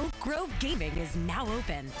 Oak Grove Gaming is now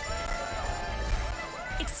open.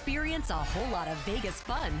 Experience a whole lot of Vegas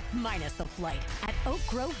fun, minus the flight, at Oak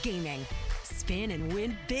Grove Gaming. Spin and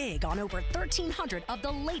win big on over 1,300 of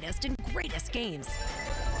the latest and greatest games.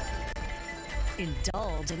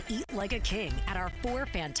 Indulge and eat like a king at our 4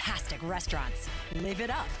 fantastic restaurants. Live it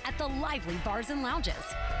up at the lively bars and lounges.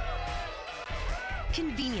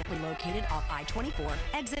 Conveniently located off I-24,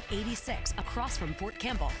 exit 86, across from Fort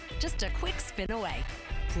Campbell. Just a quick spin away.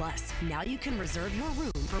 Plus, now you can reserve your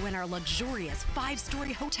room for when our luxurious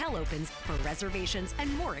 5-story hotel opens. For reservations and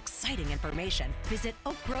more exciting information, visit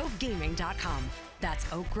oakgrovegaming.com. That's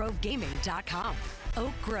oakgrovegaming.com.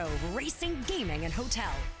 Oak Grove Racing, Gaming, and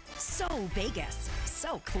Hotel. So Vegas,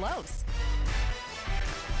 so close.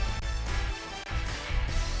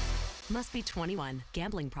 Must be 21.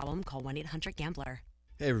 Gambling problem? Call 1-800-GAMBLER.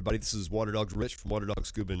 Hey everybody, this is Water Dogs Rich from Water Dog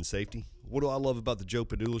Scuba and Safety. What do I love about the Joe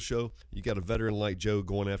Padula Show? You got a veteran like Joe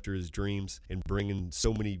going after his dreams and bringing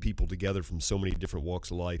so many people together from so many different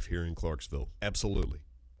walks of life here in Clarksville. Absolutely.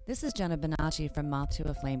 This is Jenna Bonacci from Moth to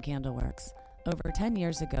a Flame Candleworks. Over 10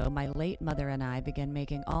 years ago, my late mother and I began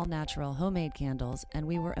making all-natural homemade candles, and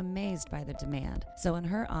we were amazed by the demand. So in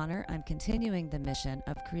her honor, I'm continuing the mission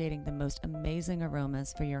of creating the most amazing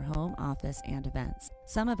aromas for your home, office, and events.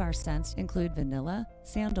 Some of our scents include vanilla,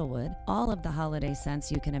 sandalwood, all of the holiday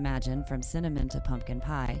scents you can imagine from cinnamon to pumpkin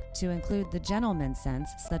pie, to include the gentleman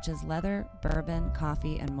scents such as leather, bourbon,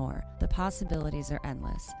 coffee, and more. The possibilities are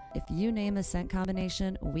endless. If you name a scent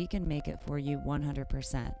combination, we can make it for you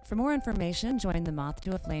 100%. For more information, join the Moth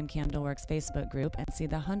to a Flame Candleworks Facebook group and see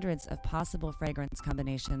the hundreds of possible fragrance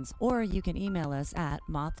combinations, or you can email us at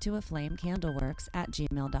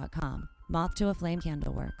moth-to-a-flame-candleworks@gmail.com. Moth to a Flame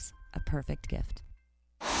Candleworks, a perfect gift.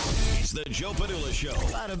 It's the Joe Padula Show.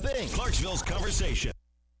 Bada bing. Clarksville's conversation.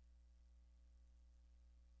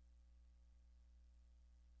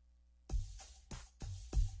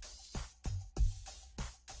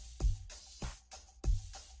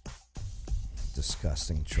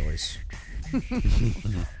 Disgusting choice.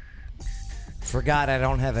 Forgot I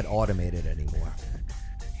don't have it automated anymore.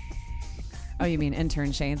 Oh, you mean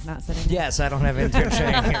intern Shane's not sitting there? Yes, I don't have intern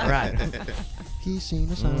Shane here. Right. He's seen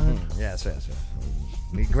a sign. Mhm. Yes.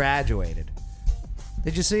 He graduated.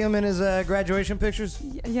 Did you see him in his graduation pictures?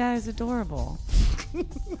 Yeah, he's adorable.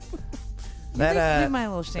 That leave my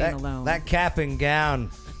little Shane alone. That cap and gown.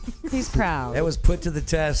 He's proud. It was put to the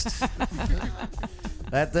test.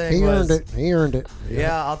 That thing He was. earned it. He earned it.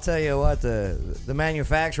 Yeah, I'll tell you what. The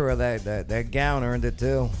manufacturer of that gown earned it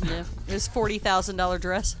too. Yeah, this $40,000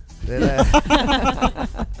 dress.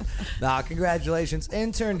 Nah, congratulations,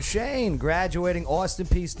 intern Shane, graduating Austin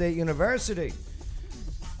Peay State University.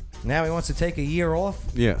 Now he wants to take a year off.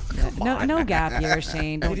 Yeah. No gap year,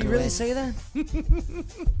 Shane. Don't Did he do really it. say that?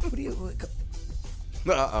 What do you?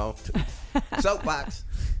 Uh-oh. Soapbox.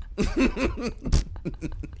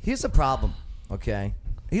 Here's the problem, okay?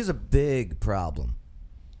 Here's a big problem.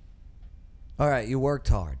 All right, you worked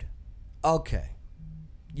hard. Okay.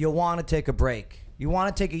 You want to take a break. You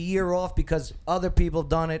want to take a year off because other people have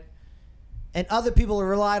done it. And other people have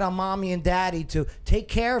relied on mommy and daddy to take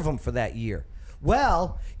care of them for that year.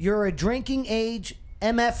 Well, you're a drinking age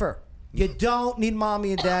MFer. You don't need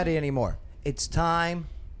mommy and daddy anymore. It's time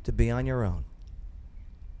to be on your own.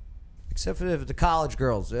 Except for the college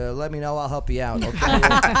girls. Let me know. I'll help you out. Okay?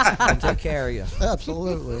 I'll take care of you.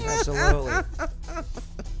 Absolutely. Absolutely.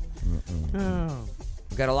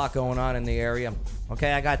 We've got a lot going on in the area.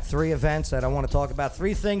 Okay, I got 3 events that I want to talk about.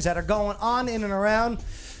 3 things that are going on in and around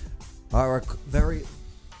our very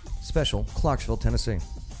special Clarksville, Tennessee.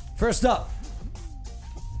 First up,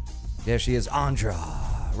 there she is, Andra,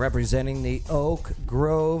 representing the Oak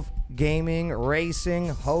Grove Gaming Racing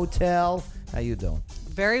Hotel. How you doing?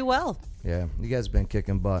 Very well. Yeah, you guys been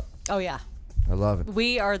kicking butt. Oh, yeah. I love it.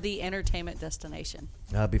 We are the entertainment destination.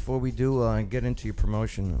 Before we do get into your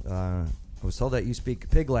promotion, I was told that you speak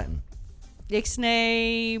Pig Latin.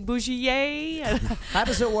 Ixnay bougier. How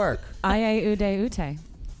does it work? Aye ude ute.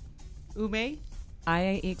 Ume.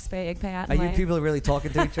 Aye ixpe igpe Are you people really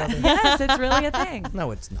talking to each other? Yes, it's really a thing.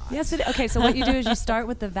 No, it's not. Yes, okay, so what you do is you start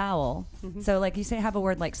with the vowel. So like you say have a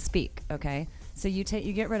word like speak, okay? So you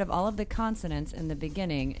get rid of all of the consonants in the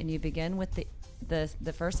beginning and you begin with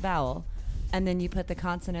the first vowel and then you put the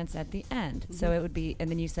consonants at the end. So it would be,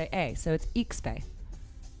 and then you say a. So it's ixpe.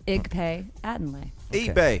 Igpe Adenle. Okay.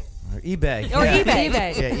 eBay. Or eBay. Or Yeah.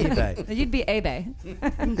 eBay. Yeah, eBay. You'd be eBay.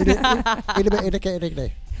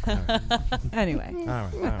 Anyway. All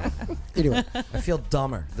right. Anyway. I feel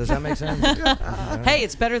dumber. Does that make sense? Hey,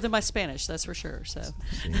 it's better than my Spanish, that's for sure.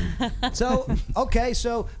 So, okay,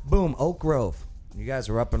 so boom, Oak Grove. You guys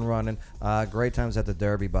are up and running. Great times at the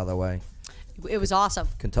Derby, by the way. It was awesome.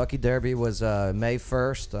 Kentucky Derby was May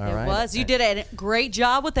 1st. All right. It was. You did a great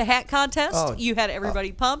job with the hat contest. Oh, you had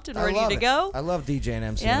everybody pumped and I ready love to it. go. I love DJ and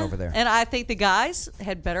MCing Yeah. over there. And I think the guys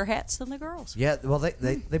had better hats than the girls. Yeah, well,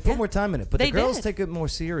 they put more time in it, but They the girls did. take it more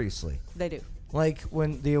seriously. They do. Like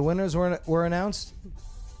when the winners were announced,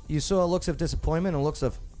 you saw looks of disappointment and looks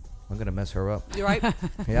of, I'm gonna mess her up. You're right.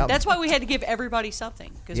 Yeah. That's why we had to give everybody something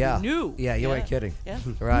because Yeah. we knew. Yeah, you ain't kidding. Yeah.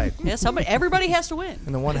 Right. Yeah. Everybody has to win.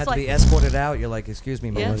 And the one It's had to be like- escorted out. You're like, excuse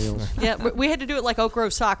me, Yeah. millennials. Yeah, we had to do it like Oak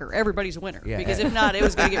Grove soccer. Everybody's a winner. Yeah. Because if not, it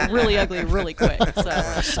was going to get really ugly really quick.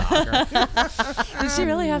 So. Did she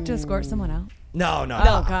really have to escort someone out? No.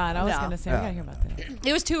 Oh, God. I was No. going to say, we got to hear about that.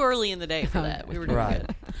 It was too early in the day for that. We were doing Right.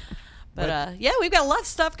 good. But yeah, we've got a lot of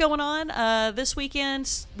stuff going on this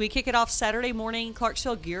weekend. We kick it off Saturday morning.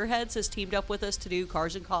 Clarksville Gearheads has teamed up with us to do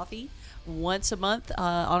Cars and Coffee once a month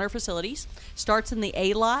on our facilities. Starts in the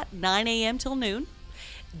A lot, 9 a.m. till noon.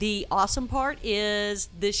 The awesome part is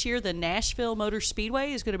this year the Nashville Motor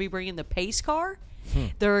Speedway is going to be bringing the pace car.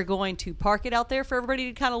 They're going to park it out there for everybody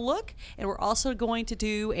to kind of look. And we're also going to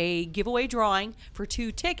do a giveaway drawing for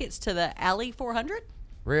 2 tickets to the Alley 400.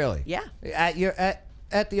 Really? Yeah.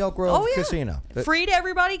 At the Oak Grove Oh, yeah. Casino. Free to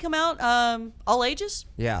everybody. Come out, all ages.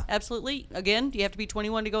 Yeah. Absolutely. Again, you have to be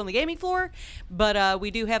 21 to go on the gaming floor. But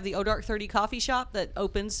we do have the O'Dark 30 coffee shop that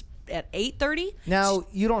opens at 8:30. Now,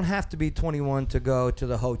 you don't have to be 21 to go to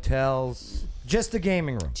the hotels. Just the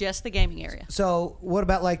gaming room. Just the gaming area. So what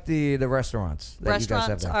about like the restaurants that you guys have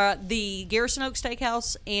Restaurants there? are the Garrison Oak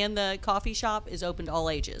Steakhouse and the coffee shop is open to all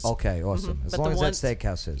ages. Okay, awesome. As But long the as ones- that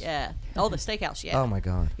steakhouse is. Yeah. Oh, the steakhouse. Yeah. Oh my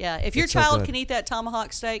God. Yeah. If your It's so child good. can eat that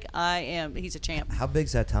tomahawk steak, he's a champ. How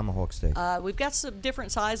big's that tomahawk steak? We've got some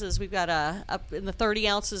different sizes. We've got up in the 30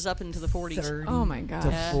 ounces up into the 40s. 30 Oh my God. to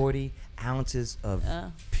Yeah. 40 ounces of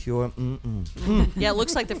pure. Yeah, it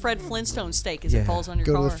looks like the Fred Flintstone steak as Yeah. it falls on your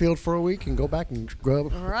Go car. to the field for a week and go back and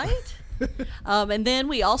grub. Right. And then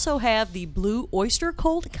we also have the Blue Oyster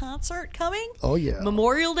Cult concert coming. Oh, yeah.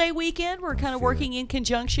 Memorial Day weekend. We're kind of working in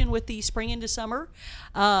conjunction with the spring into summer,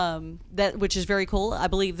 which is very cool. I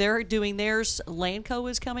believe they're doing theirs. Landco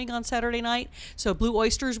is coming on Saturday night. So Blue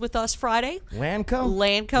Oyster's with us Friday.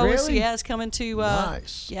 Landco? Is, Really? yeah, is coming to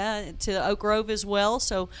Nice. yeah, to Oak Grove as well.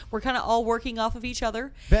 So we're kind of all working off of each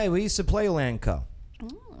other. Bay, we used to play Landco.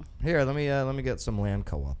 Here, let me get some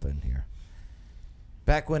Landco up in here.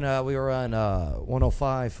 Back when we were on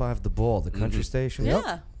 105.5 The Ball, the country station.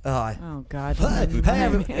 Yeah. Oh God.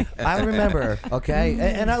 I remember. Okay,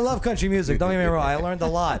 and I love country music. Don't get me wrong. I learned a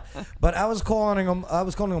lot, but I was calling him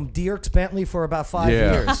Dierks Bentley for about 5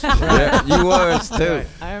 years. Yeah, you was too.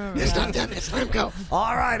 I remember. It's that. not them, it's Lemko.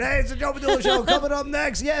 All right, hey, it's the Joe Padula Show coming up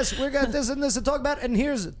next. Yes, we got this and this to talk about, and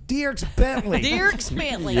here's Dierks Bentley. Dierks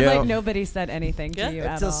Bentley. Yeah. Like nobody said anything to you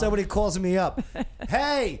at Until all. somebody calls me up.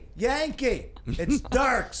 Hey, Yankee, it's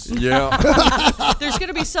Dirks. Yeah. There's going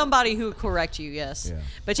to be somebody who will correct you, yes. Yeah.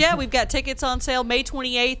 But yeah, we've got tickets on sale May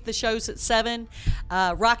 28th. The show's at 7.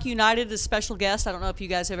 Rock United is special guest. I don't know if you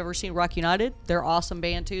guys have ever seen Rock United. They're awesome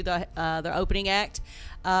band too. Their opening act.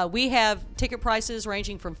 We have ticket prices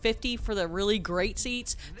ranging from $50 for the really great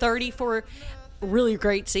seats, $30 for really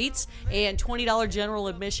great seats, and $20 general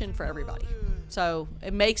admission for everybody. So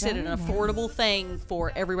it makes it an affordable thing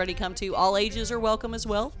for everybody to come to. All ages are welcome as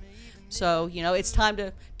well. So, it's time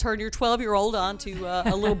to turn your 12-year-old on to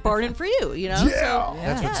a little burning for you, Yeah. So,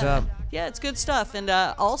 That's what's up. Yeah, it's good stuff. And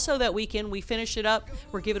also that weekend, we finish it up.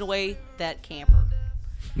 We're giving away that camper.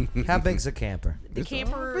 How big's a camper? The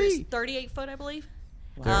camper is 38 foot, I believe.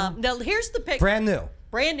 Now, here's the picture. Brand new.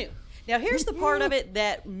 Brand new. Now, here's the part of it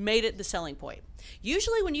that made it the selling point.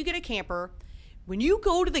 Usually when you get a camper, when you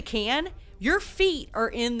go to the can, your feet are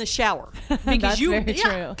in the shower. Because That's very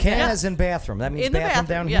true. Can Yeah. as in bathroom. That means In the bathroom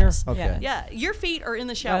bathroom, down yes. here? Okay. Yeah, your feet are in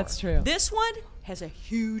the shower. That's true. This one has a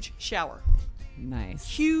huge shower. Nice.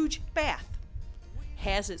 Huge bath.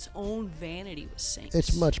 Has its own vanity with sinks.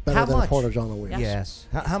 It's much better How than much? a Portage on the wheel. Yes.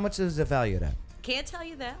 How much is the value of that? Can't tell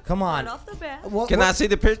you that. Come on. Right off the bat. What- Can I see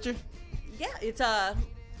the picture? Yeah, it's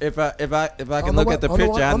If I can On look the at the web- on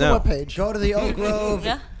picture, I on the know. webpage. Go to the Oak Grove.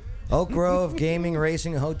 yeah. Oak Grove Gaming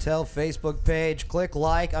Racing Hotel Facebook page. Click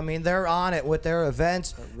like. I mean, they're on it with their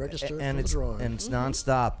events. Register and for the it's drawing. and it's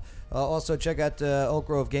nonstop. Also, check out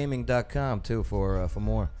oakgrovegaming.com too for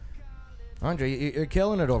more. Andre, you're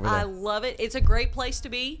killing it over there. I love it. It's a great place to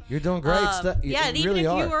be. You're doing great stuff. Yeah, and you even really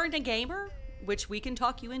if are. you aren't a gamer, which we can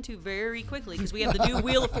talk you into very quickly because we have the new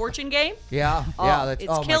Wheel of Fortune game. Yeah, Oh, yeah. That's,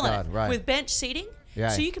 it's oh killing my God, it right. with bench seating. Yeah.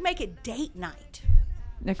 So you can make it date night.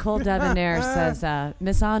 Nicole Debonair says,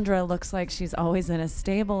 Miss Andra looks like she's always in a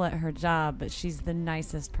stable at her job, but she's the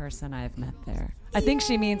nicest person I've met there. I think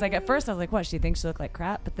she means, like, at first I was like, what, she thinks she look like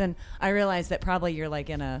crap? But then I realized that probably you're, like,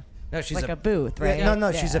 in a, No, she's like a booth, Yeah, right?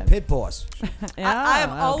 no, she's a pit boss. I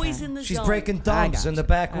am Oh, always okay. in the She's zone. breaking thumbs in the gotcha.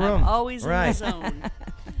 back room. Always right. in the zone.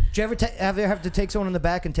 Did you ever have you have to take someone in the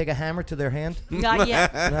back and take a hammer to their hand? Not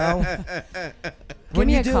yet. No. When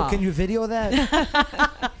me you a do, call. can you video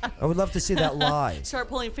that? I would love to see that live. Start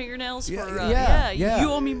pulling fingernails Yeah, for, yeah.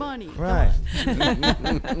 you owe me money. Come Right.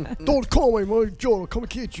 Don't call me, my Joe. I'll come and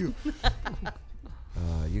get you.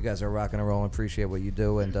 You guys are rocking and rolling. Appreciate what you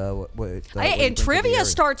do and what you bring Hey, to and the trivia area.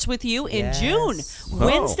 starts with you in Yes. June. Oh.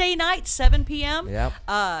 Wednesday night, 7 p.m.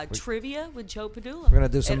 Yep. Trivia with Joe Padula. We're gonna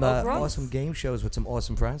do some at Oak Grove. awesome game shows with some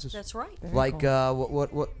awesome prizes. That's right. Like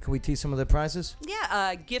what can we tease some of the prizes?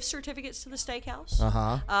 Yeah, gift certificates to the steakhouse.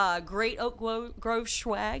 Great Oak Grove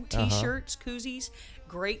swag, T-shirts, koozies,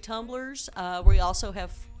 great tumblers. We also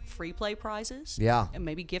have free play prizes. Yeah. And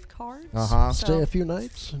maybe gift cards. Stay a few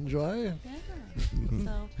nights. Enjoy.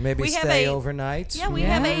 So Maybe we have stay a- overnight. Yeah, we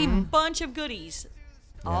have a bunch of goodies,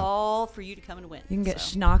 all for you to come and win. You can get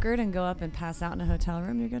so. schnockered and go up and pass out in a hotel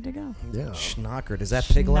room. You're good to go. Yeah. Schnockered. Is that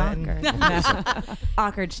pig Latin? Schnockered.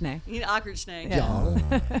 Awkward schnee. You know, awkward snake.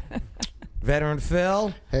 Veteran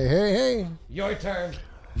Phil. Hey, hey, hey. Your turn.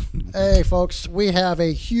 Hey, folks, we have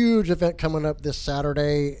a huge event coming up this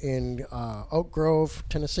Saturday in Oak Grove,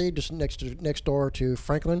 Tennessee, just next door to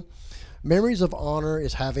Franklin. Memories of Honor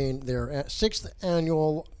is having their 6th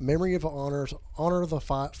annual Memory of Honors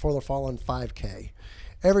for the Fallen 5K.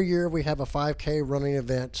 Every year we have a 5K running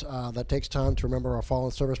event that takes time to remember our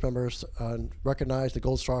fallen service members and recognize the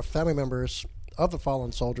Gold Star family members of the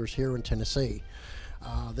fallen soldiers here in Tennessee.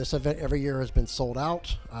 This event every year has been sold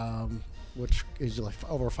out, which is like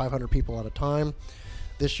over 500 people at a time.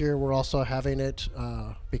 This year we're also having it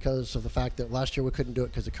because of the fact that last year we couldn't do it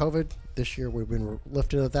because of COVID. This year we've been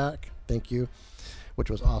lifted of that. Thank you, which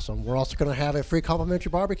was awesome. We're also going to have a free complimentary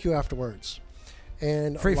barbecue afterwards.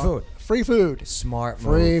 And Free food. Free food. Smart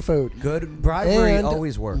Free move. food. Good bribery And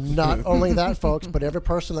always works. Not only that, folks, but every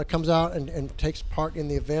person that comes out and takes part in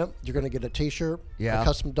the event, you're going to get a T-shirt, Yeah.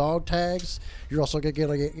 custom dog tags. You're also going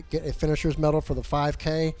to get a finisher's medal for the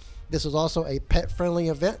 5K. This is also a pet-friendly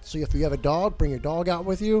event, so if you have a dog, bring your dog out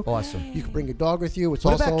with you. Awesome. You can bring your dog with you. It's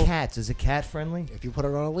What also about cats? Is it cat friendly? if you put it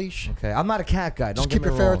on a leash. Okay, I'm not a cat guy. Don't Just get keep me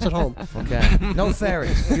your ferrets wrong. at home. Okay, no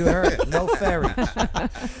ferrets. You heard it. No ferrets.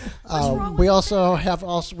 We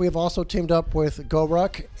have also teamed up with Go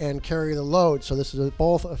Ruck and Carry the Load. So this is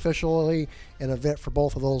both officially an event for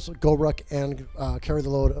both of those Go Ruck and Carry the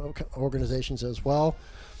Load organizations as well.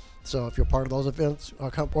 So if you're part of those events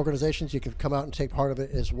organizations, you can come out and take part of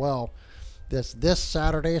it as well. This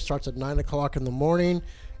Saturday starts at 9 o'clock in the morning.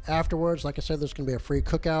 Afterwards, like I said, there's going to be a free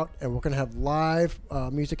cookout, and we're going to have live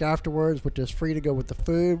music afterwards, which is free to go with the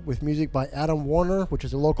food, with music by Adam Warner, which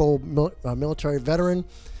is a local military veteran.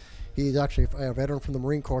 He's actually a veteran from the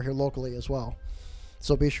Marine Corps here locally as well.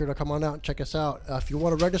 So be sure to come on out and check us out. If you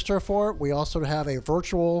want to register for it, we also have a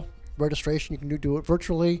virtual registration. You can do it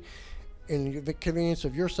virtually in the convenience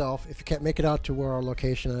of yourself if you can't make it out to where our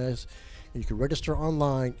location is. You can register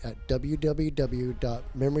online at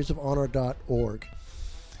www.memoriesofhonor.org.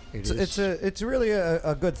 It's really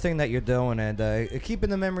a good thing that you're doing, and keeping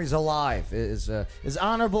the memories alive is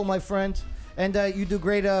honorable, my friend. And you do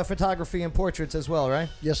great photography and portraits as well, right?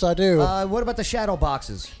 Yes, I do. What about the shadow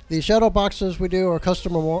boxes? The shadow boxes we do are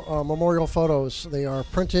custom memorial photos. They are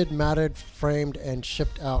printed, matted, framed, and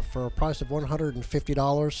shipped out for a price of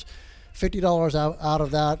 $150. $50 out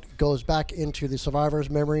of that goes back into the Survivors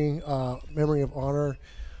Memory of Honor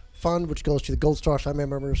Fund, which goes to the Gold Star family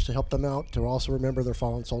members to help them out to also remember their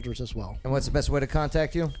fallen soldiers as well. And what's the best way to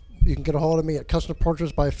contact you? You can get a hold of me at Custom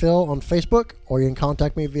Portraits by Phil on Facebook, or you can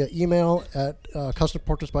contact me via email at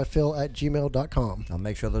customportraitsbyphil@gmail.com. I'll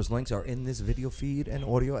make sure those links are in this video feed and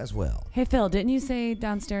audio as well. Hey, Phil, didn't you say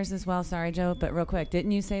downstairs as well? Sorry, Joe, but real quick,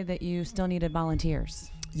 didn't you say that you still needed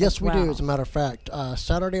volunteers? Yes, we Wow. do, as a matter of fact.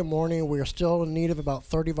 Saturday morning, we are still in need of about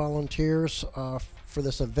 30 volunteers for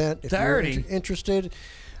this event. If 30? you're interested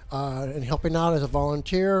in helping out as a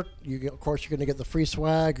volunteer, of course, you're going to get the free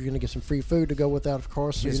swag. You're going to get some free food to go with that, of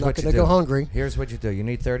course, so Here's you're not what you going to go do. hungry. Here's what you do. You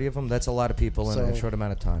need 30 of them. That's a lot of people in a So- short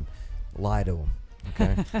amount of time. Lie to them.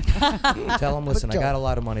 Okay. Tell them, listen, I got a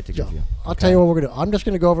lot of money to give you. I'll tell you what we're going to do. I'm just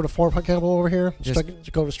going to go over to Fort Campbell over here,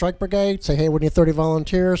 go to Strike Brigade, say, hey, we need 30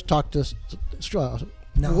 volunteers, talk to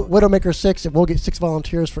Widowmaker 6, and we'll get 6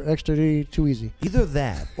 volunteers for extra duty. Too easy. Either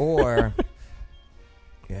that or,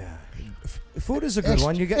 yeah, food is a good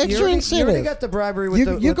one. You extra already incentive. got the bribery with you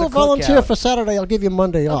the you with go the volunteer cookout. for Saturday. I'll give you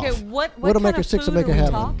Monday off. Okay, what kind Widowmaker of 6 will food make are it we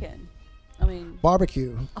happen. talking? I mean,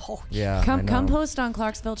 Barbecue. oh, Yeah, Come post on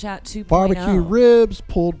Clarksville Chat 2.0. Barbecue ribs,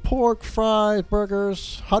 pulled pork, fries,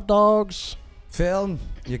 burgers, hot dogs. Phil,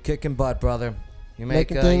 you're kicking butt, brother. You make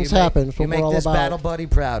Making things happen is You what make we're all this about. battle buddy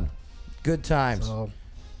proud. Good times. So,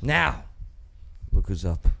 Now, look who's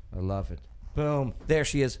up. I love it. Boom. There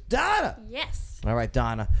she is. Donna! Yes. All right,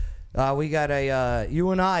 Donna. We got you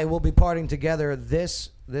and I will be partying together this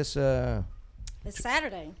It's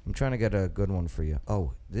Saturday. I'm trying to get a good one for you.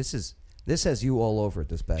 Oh, this has you all over it,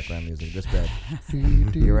 this background music, this bed.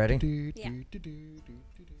 You ready? Yeah.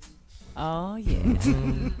 Oh,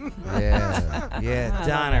 yeah. Yeah,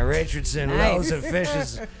 Donna Richardson, Nice. Loaves and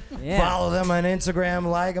Fishes. Yeah. Follow them on Instagram,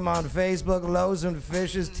 like them on Facebook,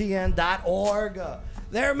 loavesandfishestn.org.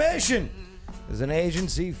 Their mission is an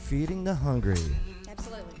agency feeding the hungry.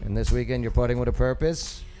 Absolutely. And this weekend you're partying with a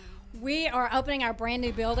purpose. We are opening our brand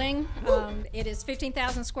new building. It is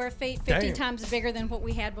 15,000 square feet, 50 Damn. times bigger than what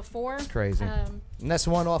we had before. It's crazy. And that's the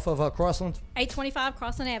one off of Crossland? 825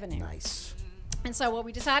 Crossland Avenue. Nice. And so what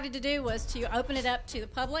we decided to do was to open it up to the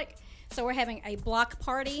public. So we're having a block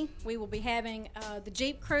party. We will be having the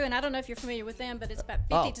Jeep crew, and I don't know if you're familiar with them, but it's about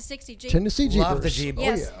 50 to 60 Jeep. Tennessee Jeepers. Love the Jeep.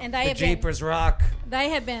 Yes, and they the have been, Jeepers rock. They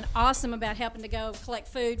have been awesome about helping to go collect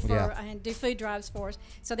food for Yeah. and do food drives for us.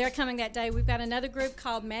 So they're coming that day. We've got another group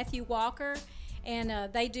called Matthew Walker,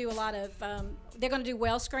 and they do a lot of. They're going to do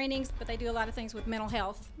well screenings, but they do a lot of things with mental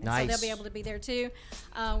health. And Nice. So they'll be able to be there too.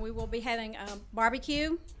 We will be having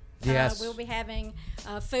barbecue. Yes. We'll be having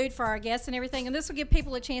food for our guests and everything, and this will give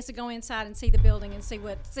people a chance to go inside and see the building and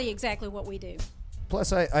see exactly what we do.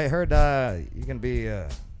 Plus, I heard you're gonna be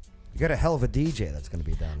you got a hell of a DJ that's gonna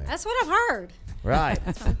be down there. That's what I've heard. Right.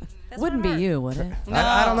 Wouldn't be you, would it?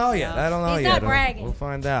 I don't know yet. I don't know He's yet. not bragging. We'll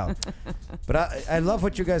find out. But I love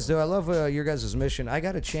what you guys do. I love your guys' mission. I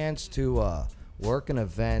got a chance to work an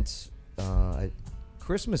event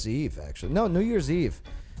Christmas Eve, actually. No, New Year's Eve.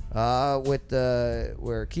 With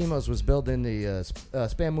where Kimos was building the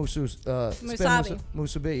Spam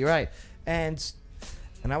Musubi, right? And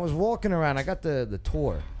I was walking around. I got the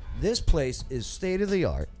tour. This place is state of the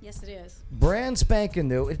art. Yes, it is. Brand spanking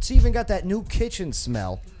new. It's even got that new kitchen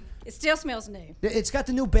smell. It still smells new. It's got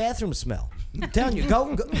the new bathroom smell. I'm telling you,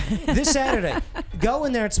 go this Saturday. Go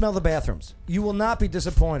in there and smell the bathrooms. You will not be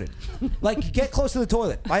disappointed. Like, get close to the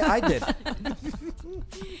toilet. I did.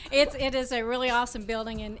 It is a really awesome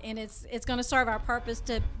building, and it's going to serve our purpose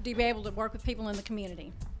to be able to work with people in the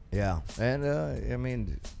community. Yeah, and I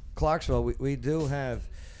mean, Clarksville, we do have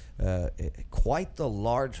quite the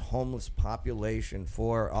large homeless population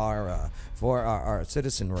for our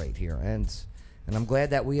citizen rate here, and I'm glad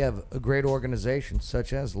that we have a great organization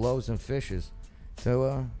such as Loaves and Fishes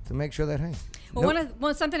to make sure that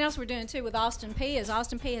Well, something else we're doing too with Austin P is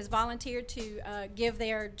Austin P has volunteered to give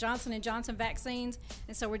their Johnson & Johnson vaccines,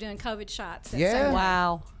 and so we're doing COVID shots. Yeah.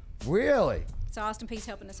 Wow. Really? So Austin P's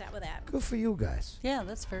helping us out with that. Good for you guys. Yeah,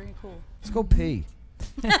 that's very cool. Let's go pee.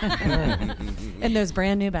 In those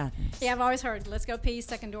brand new bathrooms. Yeah, I've always heard, let's go pee,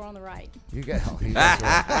 second door on the right. You got.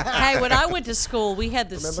 Hey, when I went to school, we had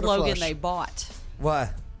this Remember to slogan flush. they bought. What?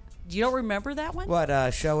 You don't remember that one?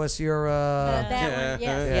 What? Show us your. That one, Yep.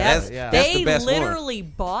 yes. That's They the best literally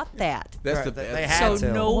bought that. That's Right, the they best. had so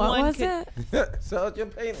to. no What one was could. it? Sell your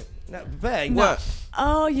painting. No, babe, What?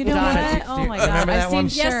 Oh, you know Donna, what? Oh do you my God! remember I've that seen one?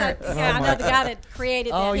 Yes, shirts. I know the guy that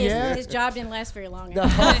created that. Oh, yeah? His job didn't last very long.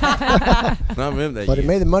 I remember that. But he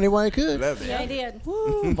year. made the money while he could. Yeah, he did.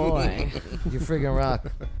 Ooh, boy. You friggin' rock.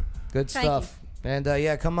 Good Thank stuff. And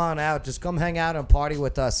yeah, come on out. Just come hang out and party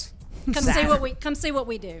with us. Come see what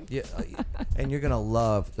we do. Yeah, and you're gonna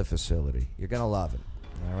love the facility. You're gonna love it.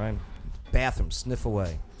 All right. Bathrooms, sniff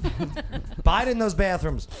away. Bide in those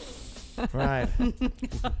bathrooms. Right.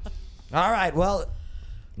 All right. Well,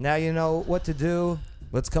 now you know what to do.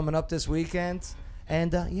 What's coming up this weekend?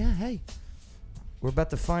 And yeah, hey, we're about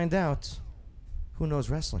to find out who knows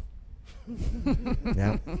wrestling.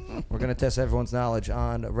 Yeah, we're gonna test everyone's knowledge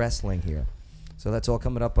on wrestling here. So that's all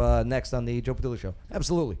coming up next on the Joe Padula Show.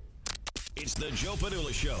 Absolutely. It's the Joe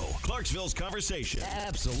Padula Show, Clarksville's conversation.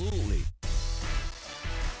 Absolutely.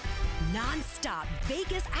 Non-stop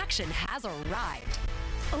Vegas action has arrived.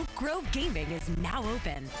 Oak Grove Gaming is now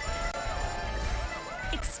open.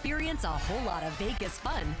 Experience a whole lot of Vegas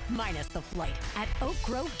fun, minus the flight, at Oak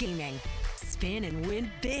Grove Gaming. Spin and win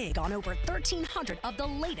big on over 1,300 of the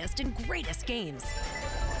latest and greatest games.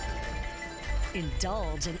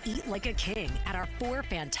 Indulge and eat like a king at our 4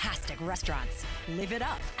 fantastic restaurants. Live it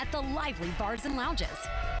up at the lively bars and lounges.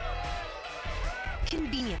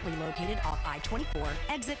 Conveniently located off I-24,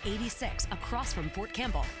 exit 86, across from Fort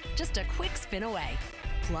Campbell. Just a quick spin away.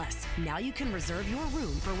 Plus, now you can reserve your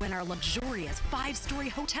room for when our luxurious 5-story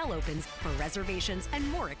hotel opens. For reservations and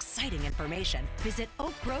more exciting information, visit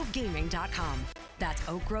oakgrovegaming.com. That's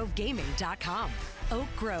oakgrovegaming.com. Oak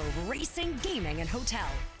Grove Racing, Gaming, and Hotel.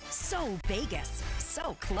 So Vegas,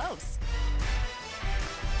 so close.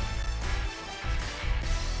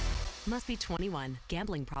 Must be 21.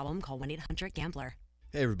 Gambling problem? Call 1-800-GAMBLER.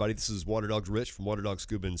 Hey everybody, this is Water Dogs Rich from Water Dog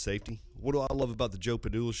Scuba and Safety. What do I love about the Joe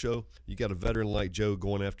Padula Show? You got a veteran like Joe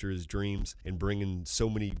going after his dreams and bringing so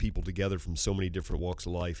many people together from so many different walks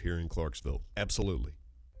of life here in Clarksville. Absolutely.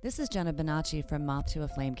 This is Jenna Bonacci from Moth to a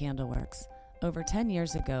Flame Candleworks. Over 10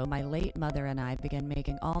 years ago, my late mother and I began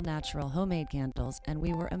making all-natural homemade candles, and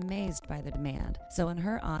we were amazed by the demand. So in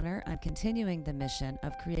her honor, I'm continuing the mission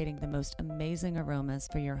of creating the most amazing aromas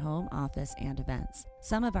for your home, office, and events.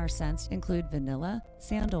 Some of our scents include vanilla,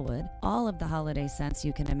 sandalwood, all of the holiday scents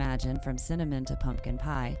you can imagine from cinnamon to pumpkin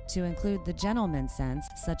pie, to include the gentleman scents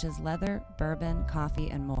such as leather, bourbon,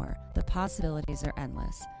 coffee, and more. The possibilities are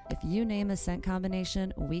endless. If you name a scent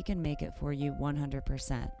combination, we can make it for you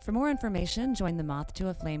 100%. For more information, join the Moth to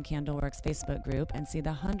a Flame Candleworks Facebook group and see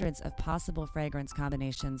the hundreds of possible fragrance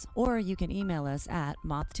combinations, or you can email us at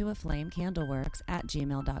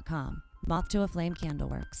mothtoaflamecandleworks@gmail.com. Moth to a Flame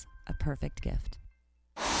Candleworks, a perfect gift.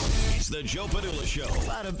 It's the Joe Padula Show.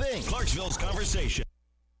 Bada bing. Clarksville's conversation.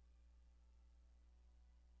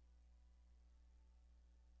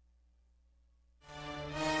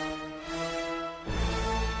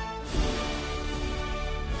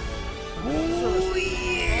 Ooh,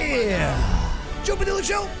 yeah. Joe Padula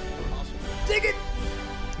Show. Dig it.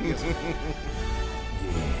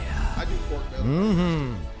 I do pork belly.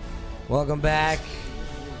 Mm-hmm. Welcome back.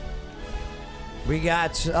 We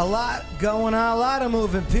got a lot going on, a lot of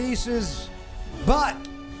moving pieces, but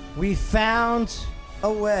we found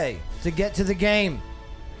a way to get to the game.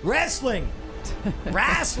 Wrestling.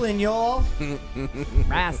 Wrestling, y'all.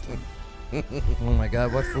 Wrestling. Oh my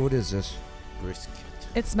God, what food is this? Brisket.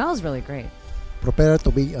 It smells really great. Prepare to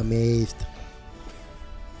be amazed.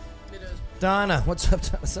 Donna, what's up?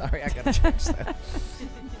 Sorry, I gotta change that.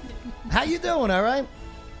 How you doing? All right.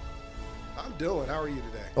 I'm doing. How are you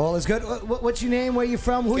today? All is good. What's your name? Where you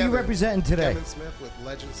from? Who Kevin, you representing today? Kevin Smith with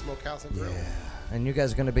Legend Smokehouse and Grill. And you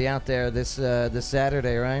guys are gonna be out there this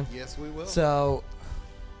Saturday, right? Yes, we will. So,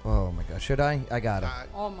 oh my God, should I? I got it.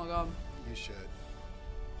 Oh my God. You should.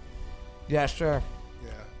 Yes, sir. Yeah.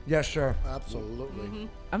 Yes, sir. Absolutely.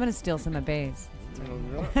 I'm gonna steal some of Bay's.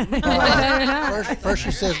 First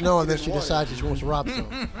she says no, and then she decides she wants to rob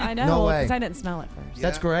some. I know. No way. Because I didn't smell it first.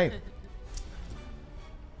 That's great.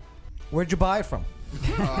 Where'd you buy it from?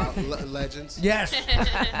 Legends. Yes.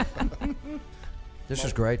 This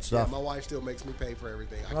is great stuff. Yeah, my wife still makes me pay for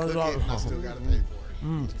everything. I Oh, cook it, and I still got to pay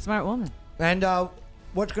for it. Smart woman. And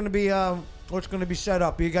what's gonna be set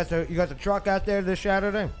up? You got the truck out there this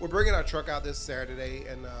Saturday? We're bringing our truck out this Saturday,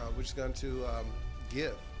 and we're just going to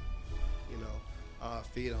give,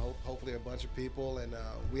 feed hopefully a bunch of people. And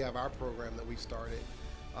we have our program that we started,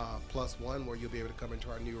 Plus One, where you'll be able to come into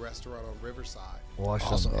our new restaurant on Riverside.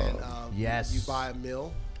 Awesome. And yes. you buy a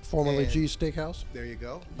meal. Formerly and G's Steakhouse. There you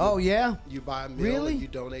go. Oh yeah. You buy a meal Really? and you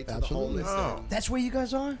donate to Absolutely. the homeless. and That's where you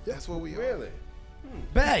guys are? That's where we are. Really?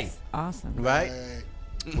 Bay. Awesome. Right? Hey,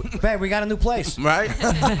 Bay, we got a new place. Right?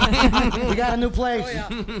 We got a new place.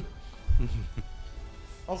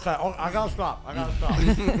 Okay, I gotta stop.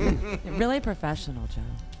 Really professional, Joe.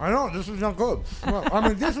 I know, this is not good. Well, I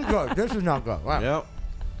mean, this is good. This is not good. Right. Yep.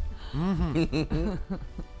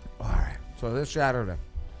 All right, so this Saturday,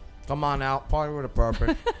 come on out, party with a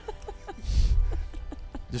purpose.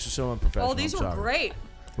 This is so unprofessional. Oh, these I'm were sorry. great.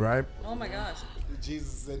 Right? Oh my gosh.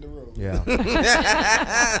 Jesus is in the room. Yeah.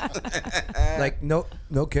 Like, no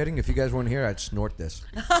kidding. If you guys weren't here, I'd snort this.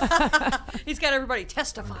 He's got everybody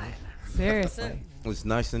testifying. Seriously. It's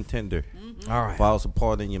nice and tender. All right. Falls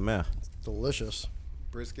apart in your mouth. Delicious.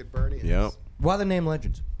 Brisket burning. Yep. Why the name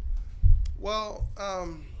Legends? Well,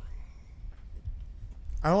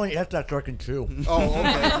 I only asked that so I can chew. Oh,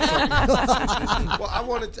 okay. Well, I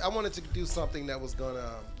wanted to do something that was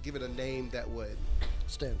gonna give it a name that would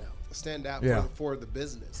Stand out. Yeah. for the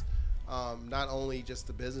business. Not only just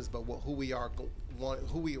the business, but who we are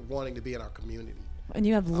wanting to be in our community. And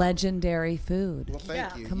you have legendary food. Well,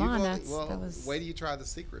 thank you. Come You've on, only- that was. wait till you try the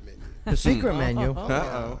secret menu. The secret menu.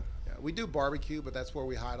 Uh-oh. Yeah, we do barbecue, but that's where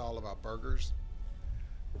we hide all of our burgers.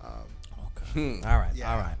 All right. Yeah.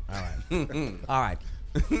 All right. All right.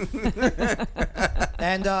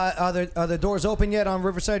 And are the doors open yet on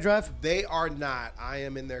Riverside Drive? They are not. I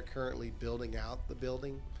am in there currently building out the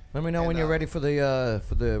building. Let me know when And, you're ready for the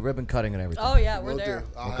ribbon cutting and everything. Oh yeah, we're We'll there. do.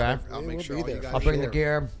 I'll Okay. I'll make We'll sure be all you there. guys I'll bring are the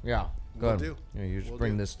there. gear. Yeah. Will Good. do. Yeah, you just Will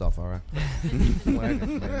bring do. this stuff, all right?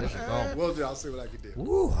 This is all. Will do. I'll see what I can do.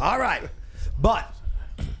 Woo, all right. But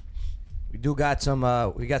we got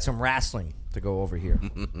some wrestling to go over here.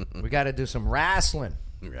 We got to do some wrestling.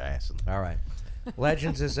 Wrestling. All right.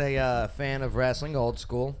 Legends is a fan of wrestling, old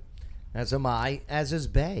school. As am I. As is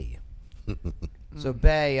Bay. So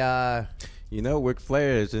Bay, You know, Ric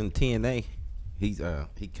Flair is in TNA. He's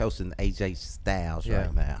he coaching AJ Styles yeah.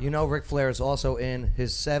 right now. You know, Ric Flair is also in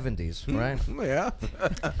his 70s, right? Yeah.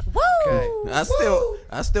 Okay. I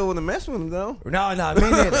still want to mess with him though. No, me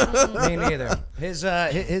neither. Me neither. His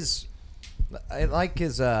I like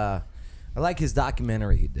his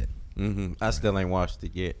documentary he did. I still ain't watched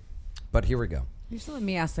it yet. But here we go. You should let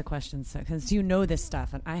me ask the questions because you know this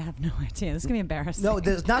stuff and I have no idea. This is gonna be embarrassing. No,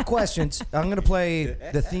 there's not questions. I'm gonna play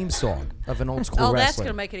the theme song of an old school Oh, wrestler. that's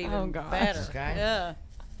gonna make it even better. Okay.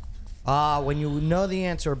 Yeah. When you know the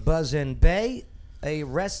answer, buzz in. Bay, a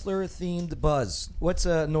wrestler-themed buzz. What's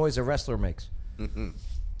a noise a wrestler makes?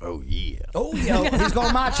 Oh yeah. Oh yeah, he's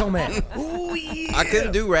going Macho Man. Oh yeah. I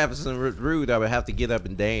couldn't do Rappers Rude. I would have to get up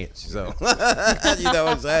and dance. So you know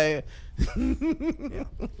what I'm saying?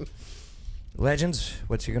 Legends,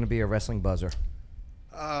 what's you gonna be a wrestling buzzer?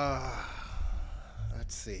 Let's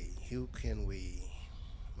see. Who can we?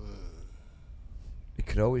 It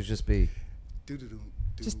could always just be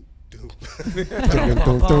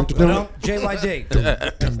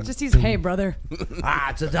JYD. Just use hey brother.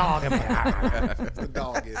 It's a dog in me. It's the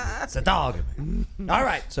dog in me. It's a dog in me. All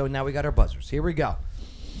right, so now we got our buzzers. Here we go.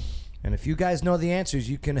 And if you guys know the answers,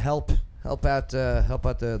 you can help Help out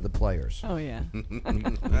the players. Oh yeah. You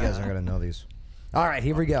guys are gonna know these. All right,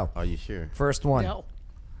 here we go. Are you sure? First one. No.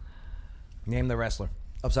 Name the wrestler.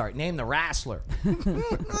 I'm sorry. Name the wrestler.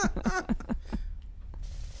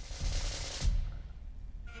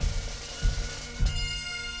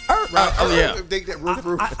 Oh yeah. Dig that roof.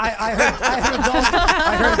 I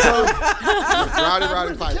heard Dove. Rowdy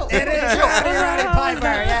Piper. It is Rowdy Piper.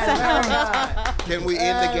 Yes. Can we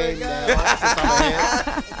end the game now? Since I'm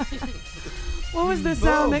ahead? What was the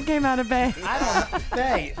sound that came out of Bay? I don't know.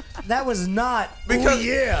 Hey, that was not. Because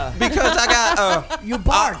I got you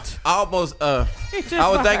barked. I almost I was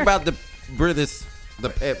thinking about the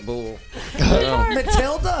pet bull.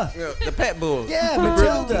 Matilda? Yeah, the pet bull. Yeah,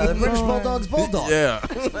 Matilda, the British Bulldog's bulldog. Yeah.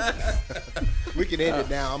 We can end it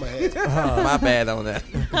now. I'm ahead. My bad on that.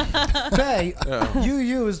 Bay, you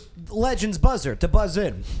used Legend's buzzer to buzz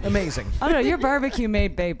in. Amazing. I don't know. Your barbecue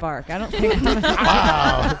made Bay bark. I don't think.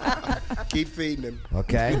 Wow. Keep feeding him.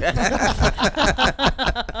 Okay.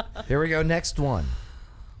 Here we go. Next one.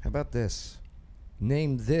 How about this?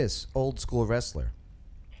 Name this old school wrestler.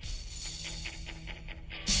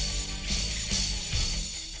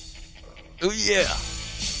 Ooh yeah.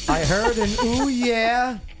 I heard an ooh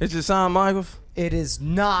yeah. Is it Shawn Michaels? It is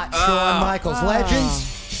not Shawn Michaels. Legends.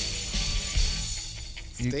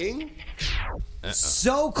 Sting?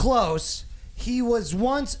 So close. He was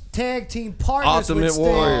once tag team partners Ultimate with Sting.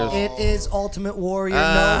 Warriors. It is Ultimate Warrior.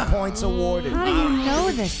 No points awarded. How do you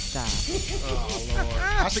know this stuff? Oh, Lord.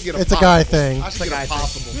 I should get It's a guy thing. I should get a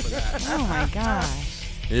possible for that. Oh my gosh.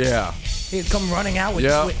 Yeah. He'd come running out with,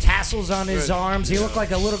 Yeah. with tassels on his arms. He looked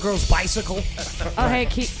like a little girl's bicycle. Oh hey,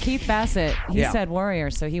 Keith Bassett. He Yeah. said Warrior,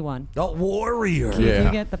 so he won. Oh, Warrior. Keith, Yeah.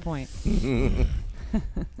 you get the point.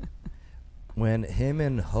 When him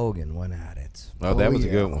and Hogan went at it. Oh, that was a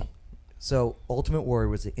good one. So, Ultimate Warrior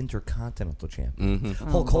was the Intercontinental Champion.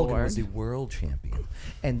 Hulk Hogan was the World Champion.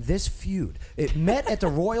 And this feud, it met at the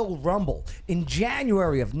Royal Rumble in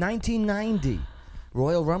January of 1990.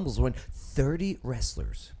 Royal Rumbles when 30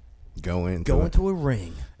 wrestlers Go into a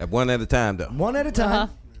ring. One at a time, though. One at a time.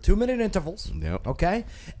 2-minute intervals. Yep. Okay?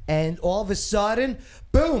 And all of a sudden,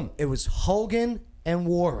 boom, it was Hogan and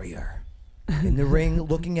Warrior in the ring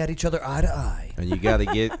looking at each other eye to eye. And you got to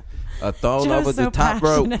get a thrown Joe's over the so top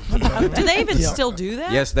rope. Do they even still do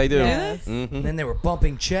that? Yes, they do. Yes. Mm-hmm. And then they were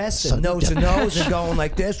bumping chests and nose to nose and going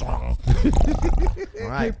like this. All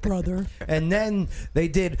right. brother. And then they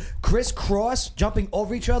did crisscross, jumping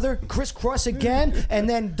over each other, crisscross again, and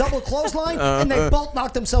then double clothesline, and they both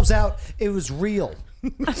knocked themselves out. It was real.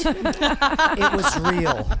 It was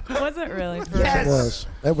real. Was it really? Yes. It was.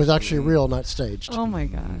 It was actually real, not staged. Oh my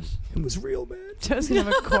gosh. It was real, man. Joe's gonna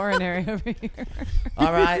have a coronary over here.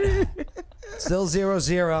 All right. Still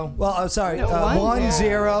 0-0. Well, I'm sorry.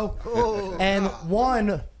 1-0. And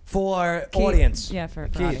 1 for Keith, audience. Yeah, for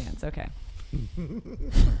Keith. audience. Okay.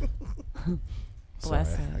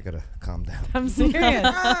 Bless Sorry, it. I gotta calm down. I'm serious.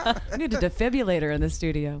 We need a defibrillator in the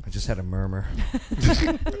studio. I just had a murmur.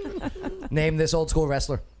 Name this old school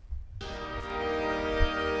wrestler.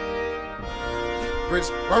 British.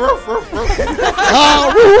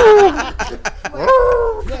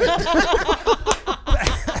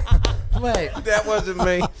 Wait. That wasn't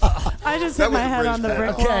me. I just That hit my was a head on the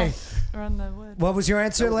British brick Okay. wall. Or on the wood. What was your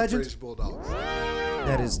answer, Legend? British Bulldogs.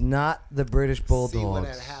 That is not the British Bulldogs. See what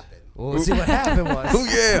had happened. Well, see what happened was. Oh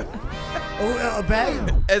yeah. Oh,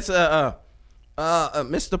 bang. It's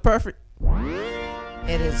Mr. Perfect.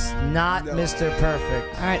 It is not Mr.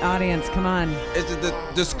 Perfect. All right, audience, come on. It's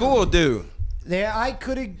the school dude. There, I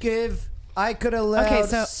could have allowed. Okay,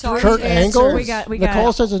 so three Kurt answers. Angle? We got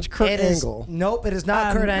Nicole says it's Kurt It is- Angle. Nope, it is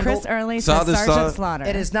not Kurt Angle. Chris Early says Sergeant Sergeant Slaughter.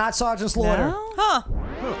 It is not Sergeant Slaughter. No? Huh.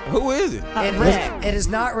 Who is it? It is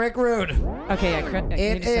not Rick Rude. Okay, yeah, Chris,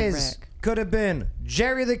 It is. Could have been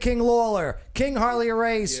Jerry the King Lawler, King Harley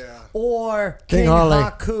Race, or King Harley.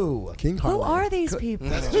 Haku. King Who Harley. are these people?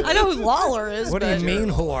 I know who Lawler is. What do but you mean?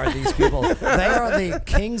 Who are these people? They are the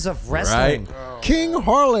kings of wrestling. Right. King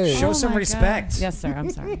Harley. Show Oh some my respect. God. Yes, sir.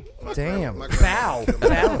 I'm sorry. Damn. Bow.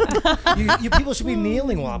 You people should be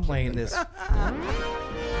kneeling while playing this.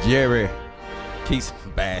 Jerry. Keith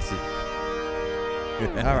Bassett.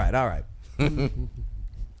 All right.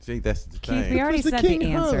 See, that's the Keith, thing. we already Who's the said the King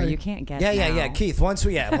answer. Harley? You can't guess. Yeah. now. Keith, once.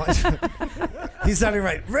 He's sounding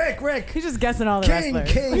right. Rick. He's just guessing all the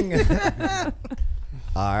King. wrestlers.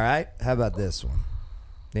 All right. How about this one?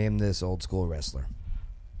 Name this old school wrestler.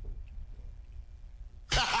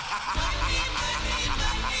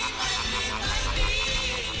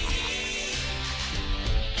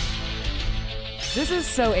 This is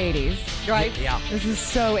so 80s. Right? Yeah. This is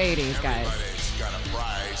so 80s, guys.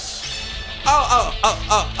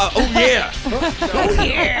 Oh yeah. Oh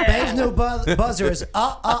yeah. Dave's new buzzer is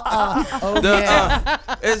oh yeah.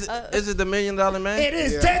 Is it the $1 Million Man? It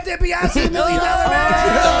is Ted DiBiase, $1 Million Man.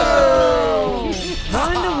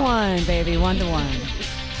 1-1, baby,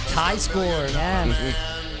 1-1. Tie score. Yes.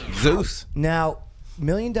 Zeus. Now, $1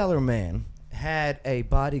 Million Man had a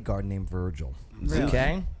bodyguard named Virgil. Really?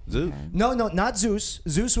 Okay. Zeus. No, not Zeus.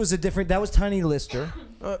 Zeus was a different. That was Tiny Lister.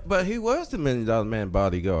 But he was the $1 Million Man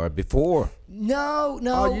bodyguard before. No.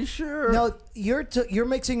 Are you sure? No, you're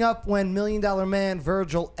mixing up when $1 Million Man,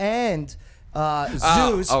 Virgil, and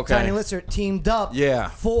Zeus, okay. Tiny Lister teamed up. Yeah.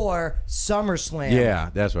 For SummerSlam. Yeah,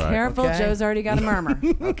 that's right. Careful, Okay. Joe's already got a murmur.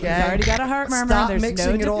 Okay. He's already got a heart murmur. Stop There's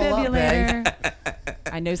mixing no it all up, defibrillator.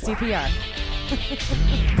 I know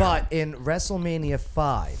CPR. But in WrestleMania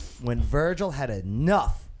 5, when Virgil had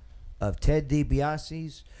enough of Ted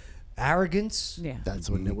DiBiase's arrogance, Yeah. That's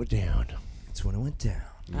when it went down. that's when it went down.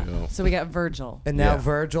 So we got Virgil. And now Yeah.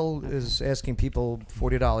 Virgil is asking people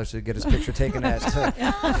 $40 to get his picture taken at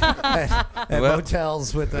Well,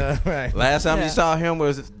 motels with right. Last time you saw him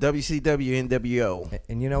was WCW NWO.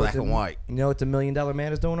 And you know Black what and white. You know what the $1 Million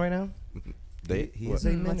Man is doing right now? He is a What's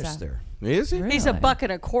that? minister. Is he? He's a Really?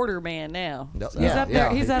 $1.25 man now. He's up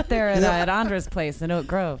there. He's up there at Andra's place in Oak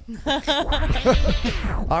Grove.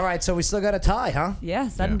 All right, so we still got a tie, huh? Yeah,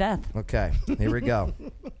 sudden death. Okay, here we go.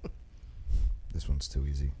 This one's too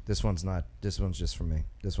easy. This one's not. This one's just for me.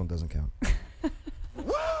 This one doesn't count. Ric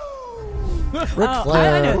I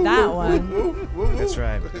Flair. know that one. That's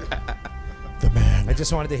right. The man. I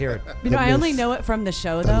just wanted to hear it. You know, I only know it from the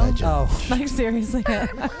show, though. legend. Oh, Like, seriously.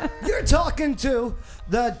 you're talking to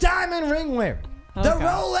the diamond ring wearing, the Okay.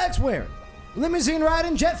 Rolex wearing, limousine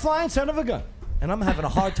riding, jet flying son of a gun. And I'm having a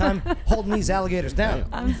hard time holding these alligators down.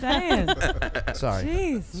 I'm saying. Sorry.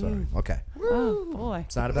 Jeez. Sorry. Okay. Oh, boy.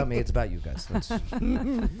 It's not about me. It's about you guys.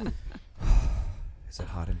 Is it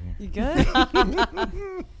hot in here? You good?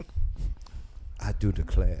 I do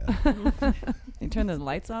declare. You turn the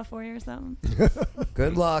lights off for you or something?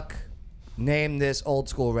 Good luck. Name this old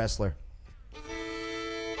school wrestler.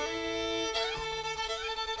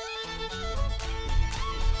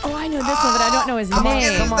 Oh, I know this one, but I don't know his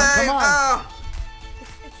name. Come on.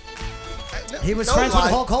 He was friends with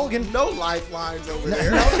Hulk Hogan. No lifelines over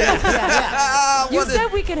there. Yeah. You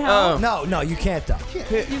said we could help. No, you can't though.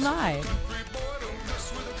 You lied.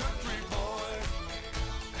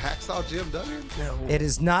 Hacksaw Jim Duggan? It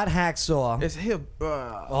is not Hacksaw. It's him.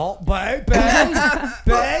 Oh, baby.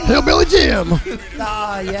 Baby. Hillbilly Jim.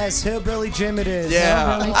 Ah, yes, Hillbilly Jim it is.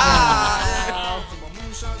 Yeah.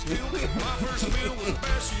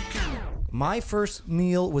 My first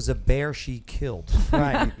meal was a bear she killed.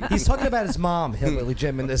 Right. He's talking about his mom, Hillbilly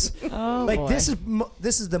Jim, in this. Oh, like boy. this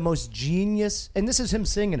is the most genius, and this is him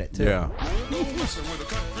singing it too. Yeah.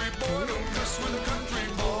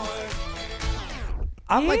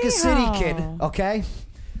 I'm like a city kid, Yeehaw. okay?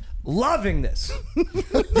 Loving this.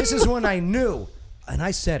 This is when I knew, and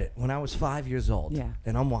I said it when I was 5 years old. Yeah.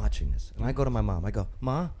 And I'm watching this, and I go to my mom. I go,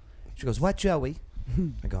 Ma? She goes, what, Joey?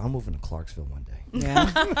 I go, I'm moving to Clarksville one day. Yeah.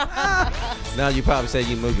 Now you probably say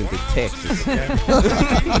you're moving to Texas.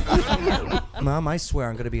 Mom, I swear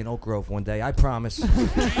I'm going to be in Oak Grove one day. I promise.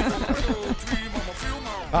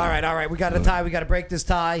 All right. We got a tie. We got to break this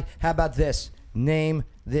tie. How about this? Name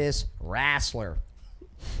this wrestler.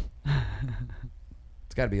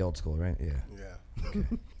 It's got to be old school, right? Yeah. Yeah.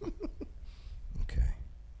 Okay.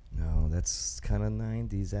 No, that's kind of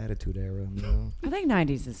 90s attitude era. No. I think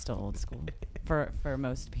 90s is still old school for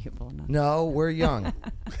most people. No, we're young.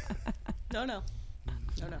 No.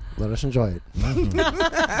 Let us enjoy it.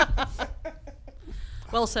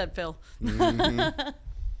 Well said, Phil. I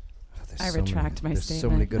retract my There's statement. so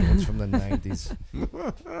many good ones from the 90s.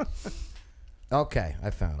 Okay, I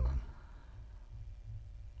found one.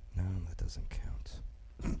 No, that doesn't count.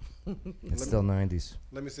 It's still 90s.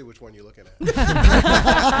 Let me see which one you're looking at.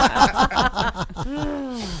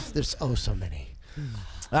 There's so many.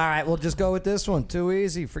 All right, we'll just go with this one. Too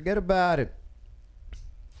easy. Forget about it.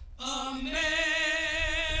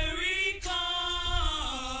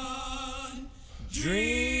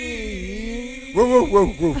 Dream. Woo, woo,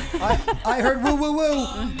 woo, woo. I heard woo, woo, woo.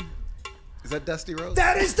 Is that Dusty Rhodes?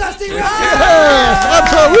 That is Dusty Rhodes.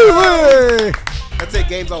 Yes, That's it.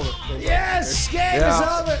 Game's over. Yes, game is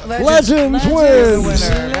over. Legends is wins. the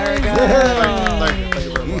winner. There we go. Thank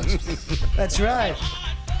you very much. That's right.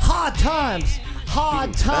 Hard times.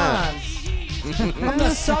 Hard times. I'm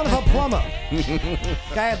the son of a plumber.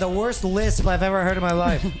 Guy had the worst lisp I've ever heard in my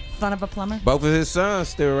life. Son of a plumber. Both of his sons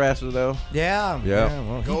still wrestle though. Yeah.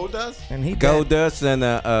 Yeah. Gold Dust? And he Gold did. Dust and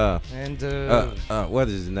what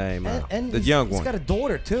is his name? And the young he's one. got a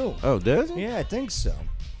daughter too. Oh, does he? Yeah, I think so.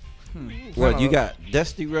 What you got?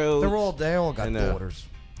 Dusty Rhodes. They all got and, daughters.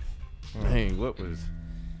 Dang, what was?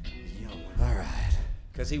 All right.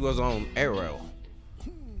 Because he was on Arrow.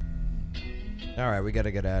 All right, we got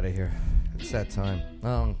to get out of here. It's that time.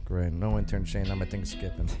 Oh, great. No intern Shane. Now my thing's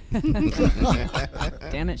skipping.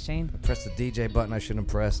 Damn it, Shane. I pressed the DJ button I shouldn't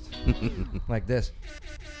have pressed. Like this.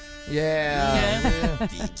 Yeah.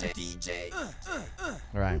 DJ.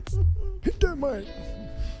 All right. Hit that mic.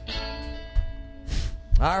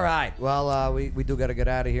 All right. Well, we do got to get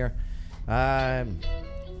out of here. Donna,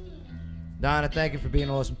 thank you for being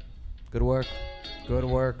awesome. Good work. Good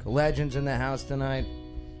work. Legends in the house tonight.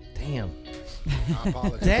 Damn. I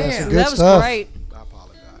apologize. Damn. Good That was stuff. great. I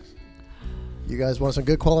apologize. You guys want some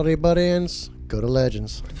good quality butt-ins? Go to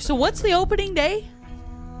Legends. So what's the opening day?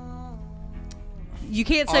 You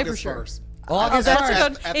can't say August for sure. 1st. August That's 1st. a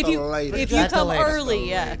good. At If the you latest. if you At the come latest. early,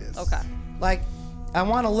 yeah. latest. Okay. Like, I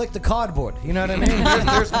want to lick the cardboard. You know what I mean?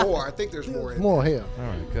 There's more. I think there's more. In More here. All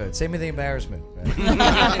right, good. Save me the embarrassment.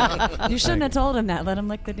 You shouldn't have told him that. Let him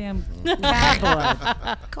lick the damn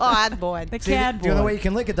cardboard. Cardboard. The See, the only way cardboard. you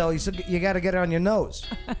can lick it, though, you got to get it on your nose.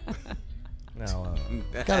 No,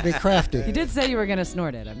 Gotta be crafty. You did say you were going to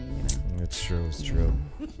snort it. I mean, you know. it's true. It's true.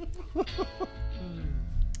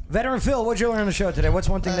 Veteran Phil, what'd you learn on the show today? What's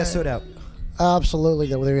one thing that stood out? Absolutely.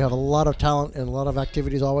 That we have a lot of talent and a lot of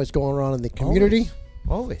activities always going on in the community.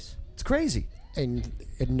 Always. It's crazy. And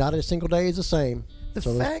not a single day is the same. The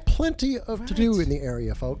so fact- there's plenty of to do in the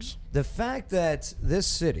area, folks. The fact that this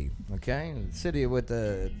city, okay, city with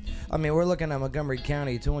we're looking at Montgomery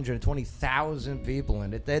County, 220,000 people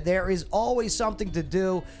in it. There is always something to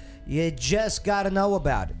do. You just got to know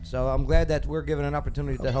about it. So I'm glad that we're given an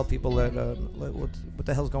opportunity to help people that what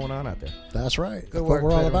the hell's going on out there. That's right. Good That's work, what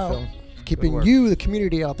we're all Veteran about. Phil. Good Keeping work. you, the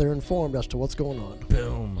community out there, informed as to what's going on.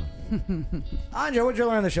 Boom. Andre, what'd you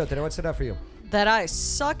learn on the show today? What stood out for you? That I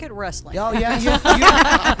suck at wrestling. Oh, yeah,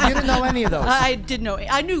 you didn't know any of those. I didn't know.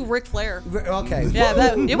 I knew Ric Flair. Okay.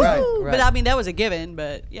 Yeah, it was, Right, right. but I mean that was a given.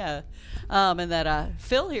 But yeah, and that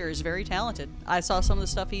Phil here is very talented. I saw some of the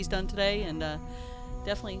stuff he's done today, and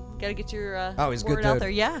definitely got to get your he's a good word out dude. there.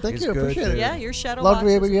 Yeah, Thank He's you. good, Appreciate dude. it. yeah, your shadow. Love to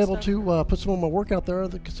be boxes and able stuff. to put some of my work out there at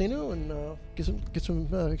the casino and get some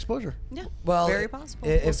exposure. Yeah, Well, very possible.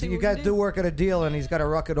 If We'll see you what we guys can do work at a deal and he's got to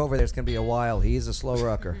ruck it over there, it's going to be a while. He's a slow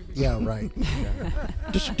rucker. Yeah, right.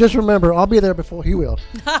 Just remember, I'll be there before he will.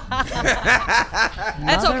 That's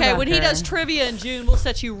Mother okay. When he rucker. does trivia in June, we'll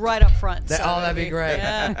set you right up front. So That'd be great.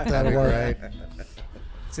 Yeah. That'd be work. great.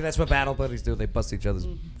 See, that's what battle buddies do. They bust each other's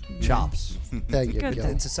chops. There you Good go.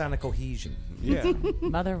 It's a sign of cohesion. Yeah.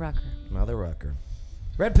 Mother rucker. Mother rucker.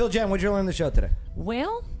 Red Pill Jam, what'd you learn on the show today?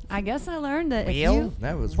 Well, I guess I learned that if Well? you...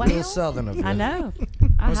 That was Well, real southern of you. I know.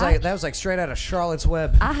 That was like straight out of Charlotte's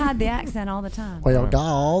Web. I hide the accent all the time. Well,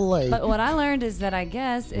 golly. But what I learned is that I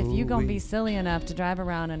guess if you gonna Ooh-wee. be silly enough to drive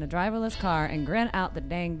around in a driverless car and grin out the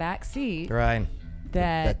dang back seat, Right.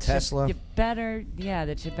 that Tesla. you better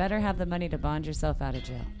have the money to bond yourself out of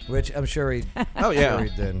jail. Which I'm sure he. Oh, yeah. Sure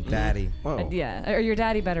he did. Daddy. Whoa. Yeah, or your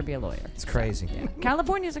daddy better be a lawyer. It's crazy.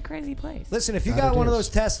 California's a crazy place. Listen, if you That got it one of is.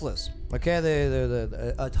 those Teslas, okay,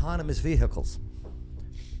 the autonomous vehicles,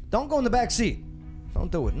 don't go in the back seat. Don't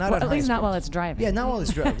do it. Not Well, at at least high not speed. while it's driving. Yeah, not while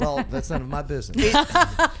it's driving. Well, that's none of my business.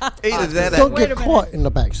 Either that, Don't Wait get a caught in the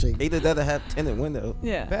back seat. either that, or have tinted window.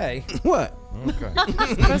 Yeah. Bay. What? Okay.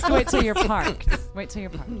 You're supposed to wait till you're parked. Wait till you're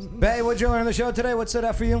parked. Bay, what'd you learn on the show today? What stood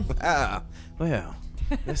out for you? Well,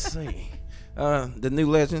 let's see. The new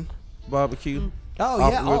Legend barbecue. Oh,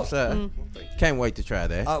 off yeah. the Oh, website. Can't wait to try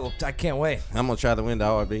that. oh, I can't wait. I'm gonna try to win the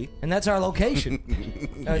RV. And that's our location.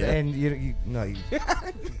 And you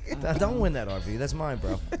don't win that RV. That's mine,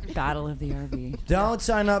 bro. Battle of the RV. Don't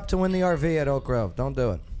sign up to win the RV at Oak Grove. Don't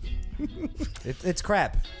do it. It's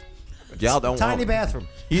crap. Y'all don't Tiny want it. bathroom.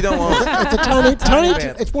 You don't want it. It's a tiny.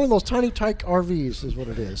 bathroom. It's one of those tiny tyke RVs, is what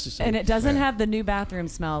it is. It's And it doesn't have the new bathroom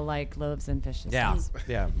smell like loaves and fishes. Yeah,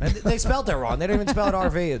 yeah. And they spelled it wrong. They didn't even spell it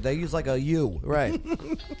RV. They use like a U. Right.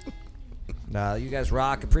 No, you guys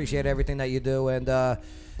rock. Appreciate everything that you do, and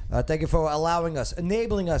thank you for allowing us,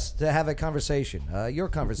 enabling us to have a conversation. Your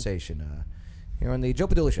conversation here on the Joe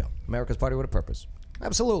Padula Show, America's Party with a Purpose.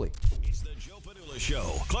 Absolutely. It's the Joe Padula Show,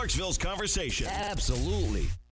 Clarksville's conversation. Absolutely.